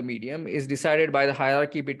longevity of the medium is decided by the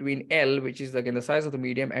hierarchy between L, which is again the size of the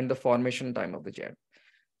medium, and the formation time of the jet.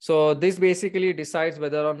 So this basically decides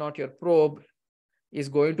whether or not your probe is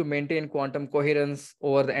going to maintain quantum coherence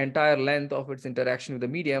over the entire length of its interaction with the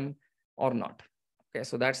medium or not. Okay,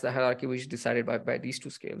 so that's the hierarchy which is decided by these 2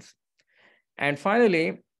 scales. And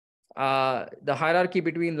finally, the hierarchy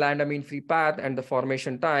between lambda mean free path and the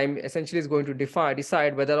formation time essentially is going to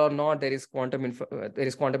decide whether or not there is quantum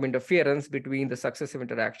interference between the successive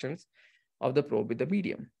interactions of the probe with the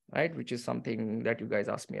medium, right? Which is something that you guys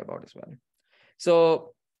asked me about as well.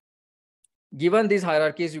 So Given these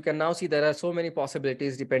hierarchies, you can now see there are so many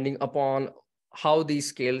possibilities depending upon how these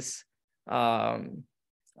scales lie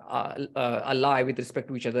with respect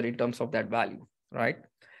to each other in terms of that value, right?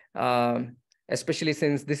 Especially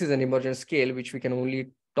since this is an emergent scale, which we can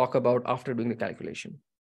only talk about after doing the calculation.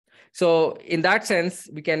 So in that sense,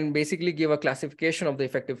 we can basically give a classification of the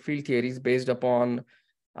effective field theories based upon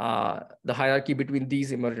the hierarchy between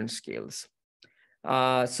these emergent scales.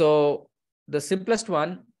 So the simplest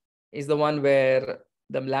one is the one where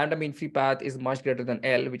the lambda mean free path is much greater than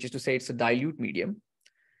L, which is to say it's a dilute medium.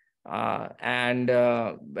 As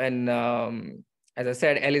I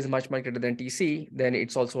said, L is much greater than TC, then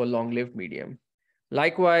it's also a long-lived medium.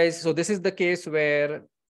 Likewise, so this is the case where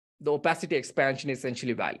the opacity expansion is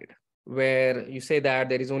essentially valid, where you say that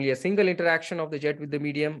there is only a single interaction of the jet with the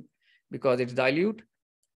medium because it's dilute,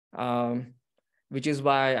 which is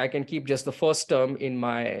why I can keep just the first term in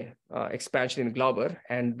my expansion in Glauber,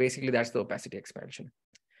 and basically that's the opacity expansion.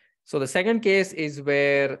 So the second case is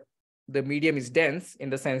where the medium is dense in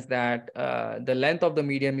the sense that the length of the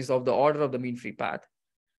medium is of the order of the mean free path,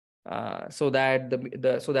 so that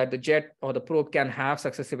the jet or the probe can have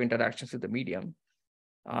successive interactions with the medium,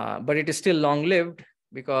 but it is still long-lived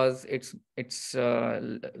because its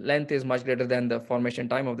length is much greater than the formation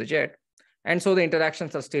time of the jet, and so the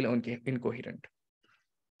interactions are still incoherent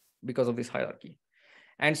because of this hierarchy.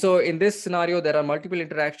 And so in this scenario, there are multiple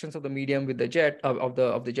interactions of the medium with the jet of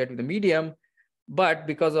the jet with the medium, but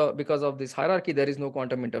because of this hierarchy, there is no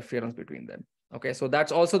quantum interference between them. Okay, so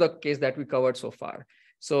that's also the case that we covered so far.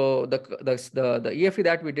 So the EFT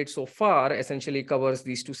that we did so far essentially covers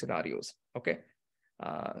these two scenarios. Okay,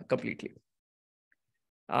 completely.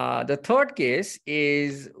 The third case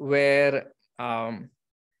is where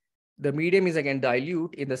the medium is again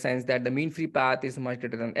dilute in the sense that the mean free path is much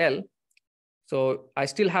greater than L. So I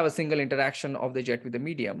still have a single interaction of the jet with the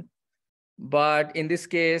medium, but in this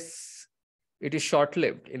case, it is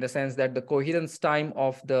short-lived in the sense that the coherence time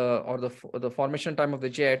of the formation time of the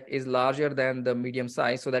jet is larger than the medium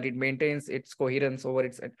size, so that it maintains its coherence over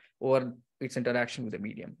its interaction with the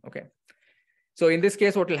medium. Okay. So in this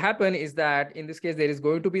case, what will happen is that in this case, there is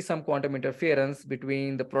going to be some quantum interference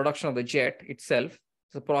between the production of the jet itself,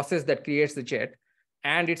 the process that creates the jet,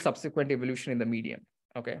 and its subsequent evolution in the medium.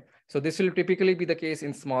 Okay, so this will typically be the case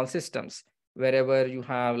in small systems, wherever you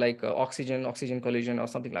have like oxygen collision or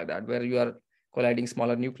something like that, where you are colliding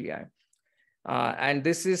smaller nuclei. And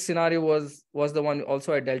this scenario was the one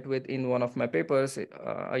also I dealt with in one of my papers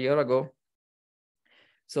a year ago.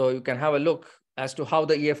 So you can have a look as to how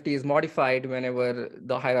the EFT is modified whenever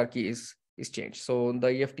the hierarchy is changed. So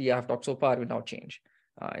the EFT I have talked so far will now change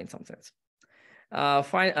in some sense.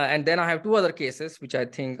 And then I have two other cases, which I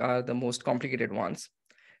think are the most complicated ones.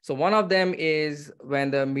 So one of them is when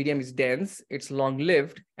the medium is dense, it's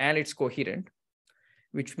long-lived, and it's coherent,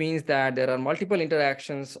 which means that there are multiple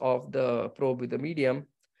interactions of the probe with the medium,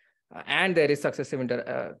 and there is successive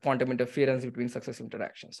quantum interference between successive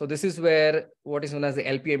interactions. So this is where what is known as the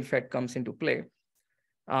LPM effect comes into play.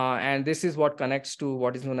 And this is what connects to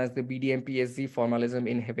what is known as the BDM-PSZ formalism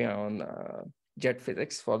in heavy ion jet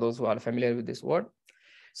physics, for those who are familiar with this word.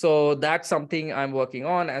 So that's something I'm working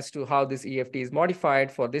on as to how this EFT is modified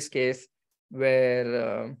for this case,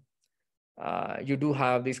 where you do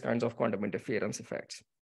have these kinds of quantum interference effects.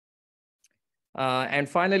 And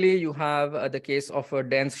finally, you have the case of a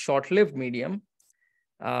dense short-lived medium.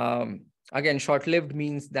 Again, short-lived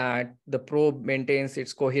means that the probe maintains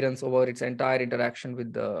its coherence over its entire interaction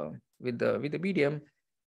with the medium.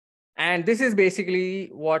 And this is basically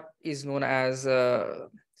what is known as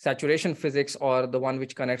saturation physics, or the one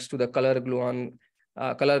which connects to the color gluon,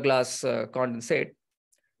 color glass condensate,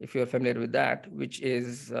 if you're familiar with that, which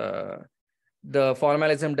is the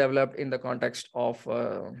formalism developed in the context of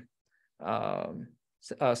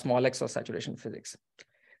small x or saturation physics.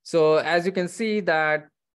 So as you can see that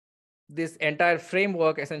this entire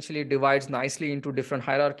framework essentially divides nicely into different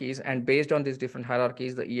hierarchies, and based on these different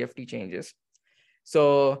hierarchies, the EFT changes.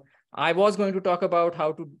 So I was going to talk about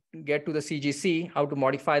how to get to the CGC, how to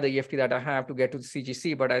modify the EFT that I have to get to the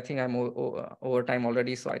CGC, but I think I'm over time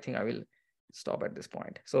already, so I think I will stop at this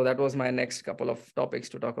point. So that was my next couple of topics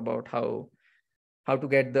to talk about how to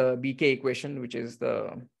get the BK equation, which is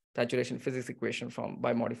the saturation physics equation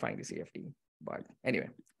by modifying this EFT. But anyway,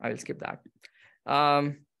 I will skip that.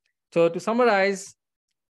 So to summarize,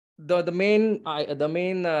 the main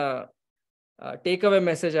takeaway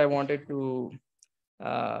message I wanted to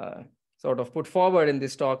sort of put forward in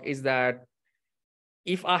this talk is that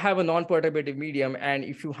if I have a non-perturbative medium, and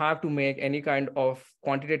if you have to make any kind of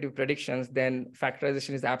quantitative predictions, then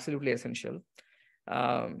factorization is absolutely essential.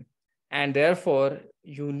 And therefore,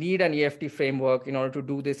 you need an EFT framework in order to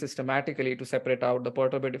do this systematically to separate out the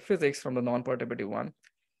perturbative physics from the non-perturbative one,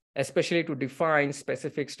 especially to define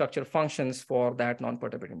specific structure functions for that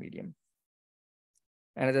non-perturbative medium.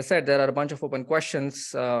 And as I said, there are a bunch of open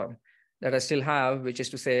questions that I still have, which is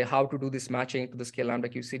to say how to do this matching to the scale lambda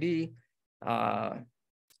QCD,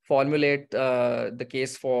 formulate the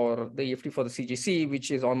case for the EFT for the CGC,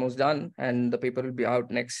 which is almost done, and the paper will be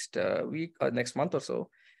out next week or next month or so.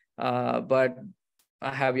 But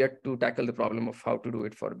I have yet to tackle the problem of how to do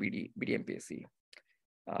it for BDMPSC.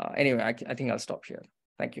 Anyway, I think I'll stop here.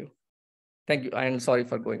 Thank you. Thank you, and sorry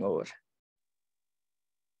for going over.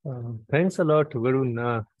 Thanks a lot,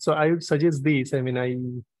 Varun. So I would suggest this. I mean, I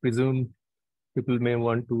presume people may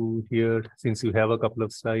want to hear, since you have a couple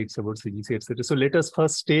of slides about CGC, etc. So let us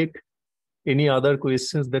first take any other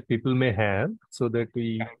questions that people may have, so that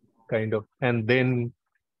we kind of, and then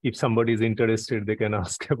if somebody is interested, they can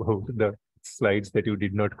ask about the slides that you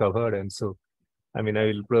did not cover. And so, I mean, I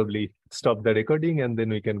will probably stop the recording and then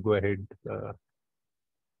we can go ahead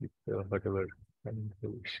with whatever kind of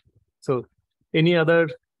wish. So any other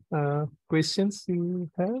questions you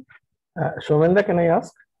have? Shomenda, can I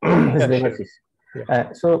ask? Very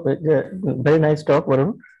nice talk,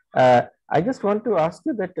 Varun. I just want to ask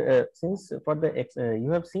you that since for the you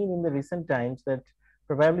have seen in the recent times that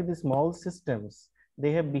probably the small systems,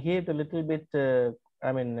 they have behaved a little bit,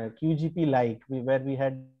 QGP-like, where we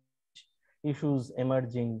had issues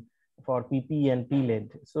emerging for PP and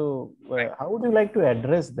PLED. So how would you like to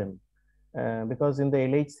address them? Because in the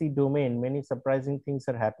LHC domain, many surprising things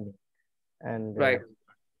are happening. And right.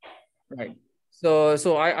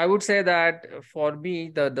 So I would say that for me,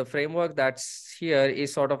 the framework that's here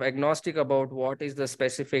is sort of agnostic about what is the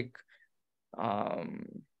specific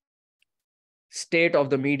state of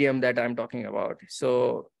the medium that I'm talking about.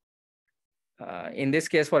 So in this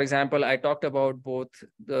case, for example, I talked about both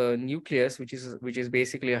the nucleus, which is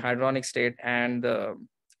basically a hadronic state, and the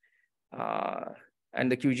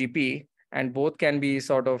QGP, and both can be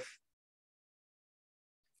sort of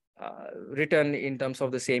written in terms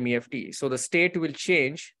of the same EFT. So the state will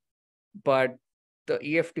change, but the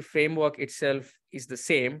EFT framework itself is the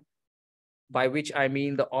same, by which I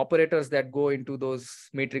mean the operators that go into those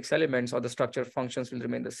matrix elements or the structure functions will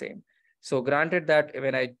remain the same. So granted that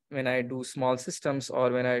when I do small systems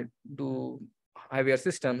or when I do heavier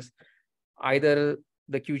systems, either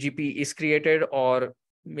the QGP is created or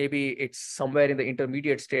maybe it's somewhere in the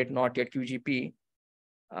intermediate state, not yet QGP.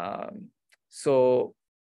 So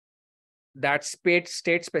that state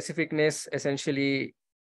specificness essentially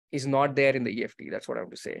is not there in the EFT. That's what I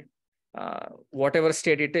want to say. Whatever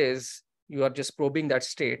state it is, you are just probing that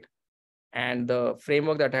state, and the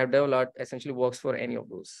framework that I have developed essentially works for any of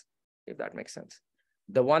those, if that makes sense.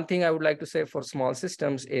 The one thing I would like to say for small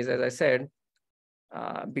systems is, as I said,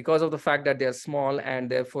 because of the fact that they are small and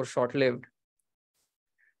therefore short-lived,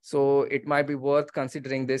 so it might be worth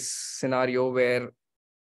considering this scenario where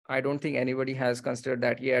I don't think anybody has considered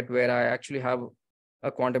that yet, where I actually have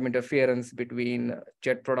a quantum interference between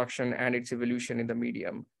jet production and its evolution in the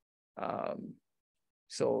medium.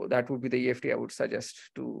 So that would be the EFT I would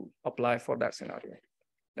suggest to apply for that scenario.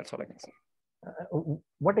 That's all I can say.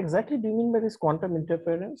 What exactly do you mean by this quantum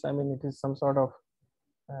interference? I mean, it is some sort of...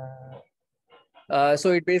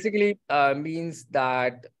 So it basically means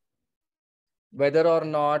that whether or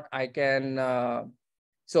not I can...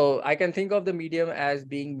 So I can think of the medium as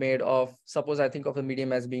being made of, suppose I think of the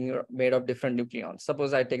medium as being made of different nucleons.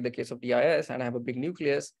 Suppose I take the case of DIS and I have a big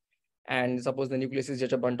nucleus, and suppose the nucleus is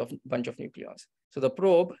just a bunch of nucleons. So the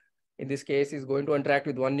probe, in this case, is going to interact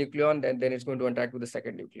with one nucleon, and then it's going to interact with the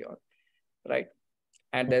second nucleon, right?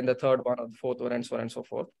 And then the third one or the fourth one, and so on and so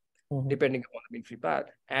forth, depending upon the mean free path.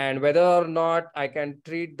 And whether or not I can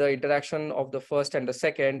treat the interaction of the first and the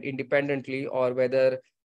second independently, or whether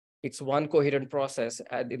it's one coherent process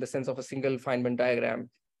in the sense of a single Feynman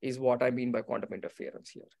diagram, is what I mean by quantum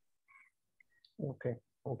interference here. Okay.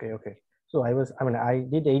 So I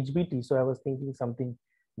did HBT, so I was thinking something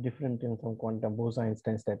different in some quantum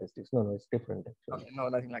Bose-Einstein statistics. No, it's different. Okay, no,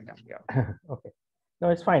 nothing like that. Yeah. Okay. No,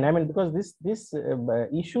 it's fine. I mean, because this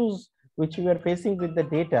issues which we are facing with the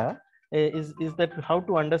data is that how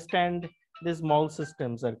to understand these small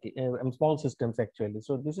systems actually.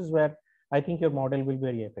 So this is where I think your model will be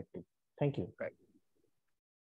very effective. Thank you. Right.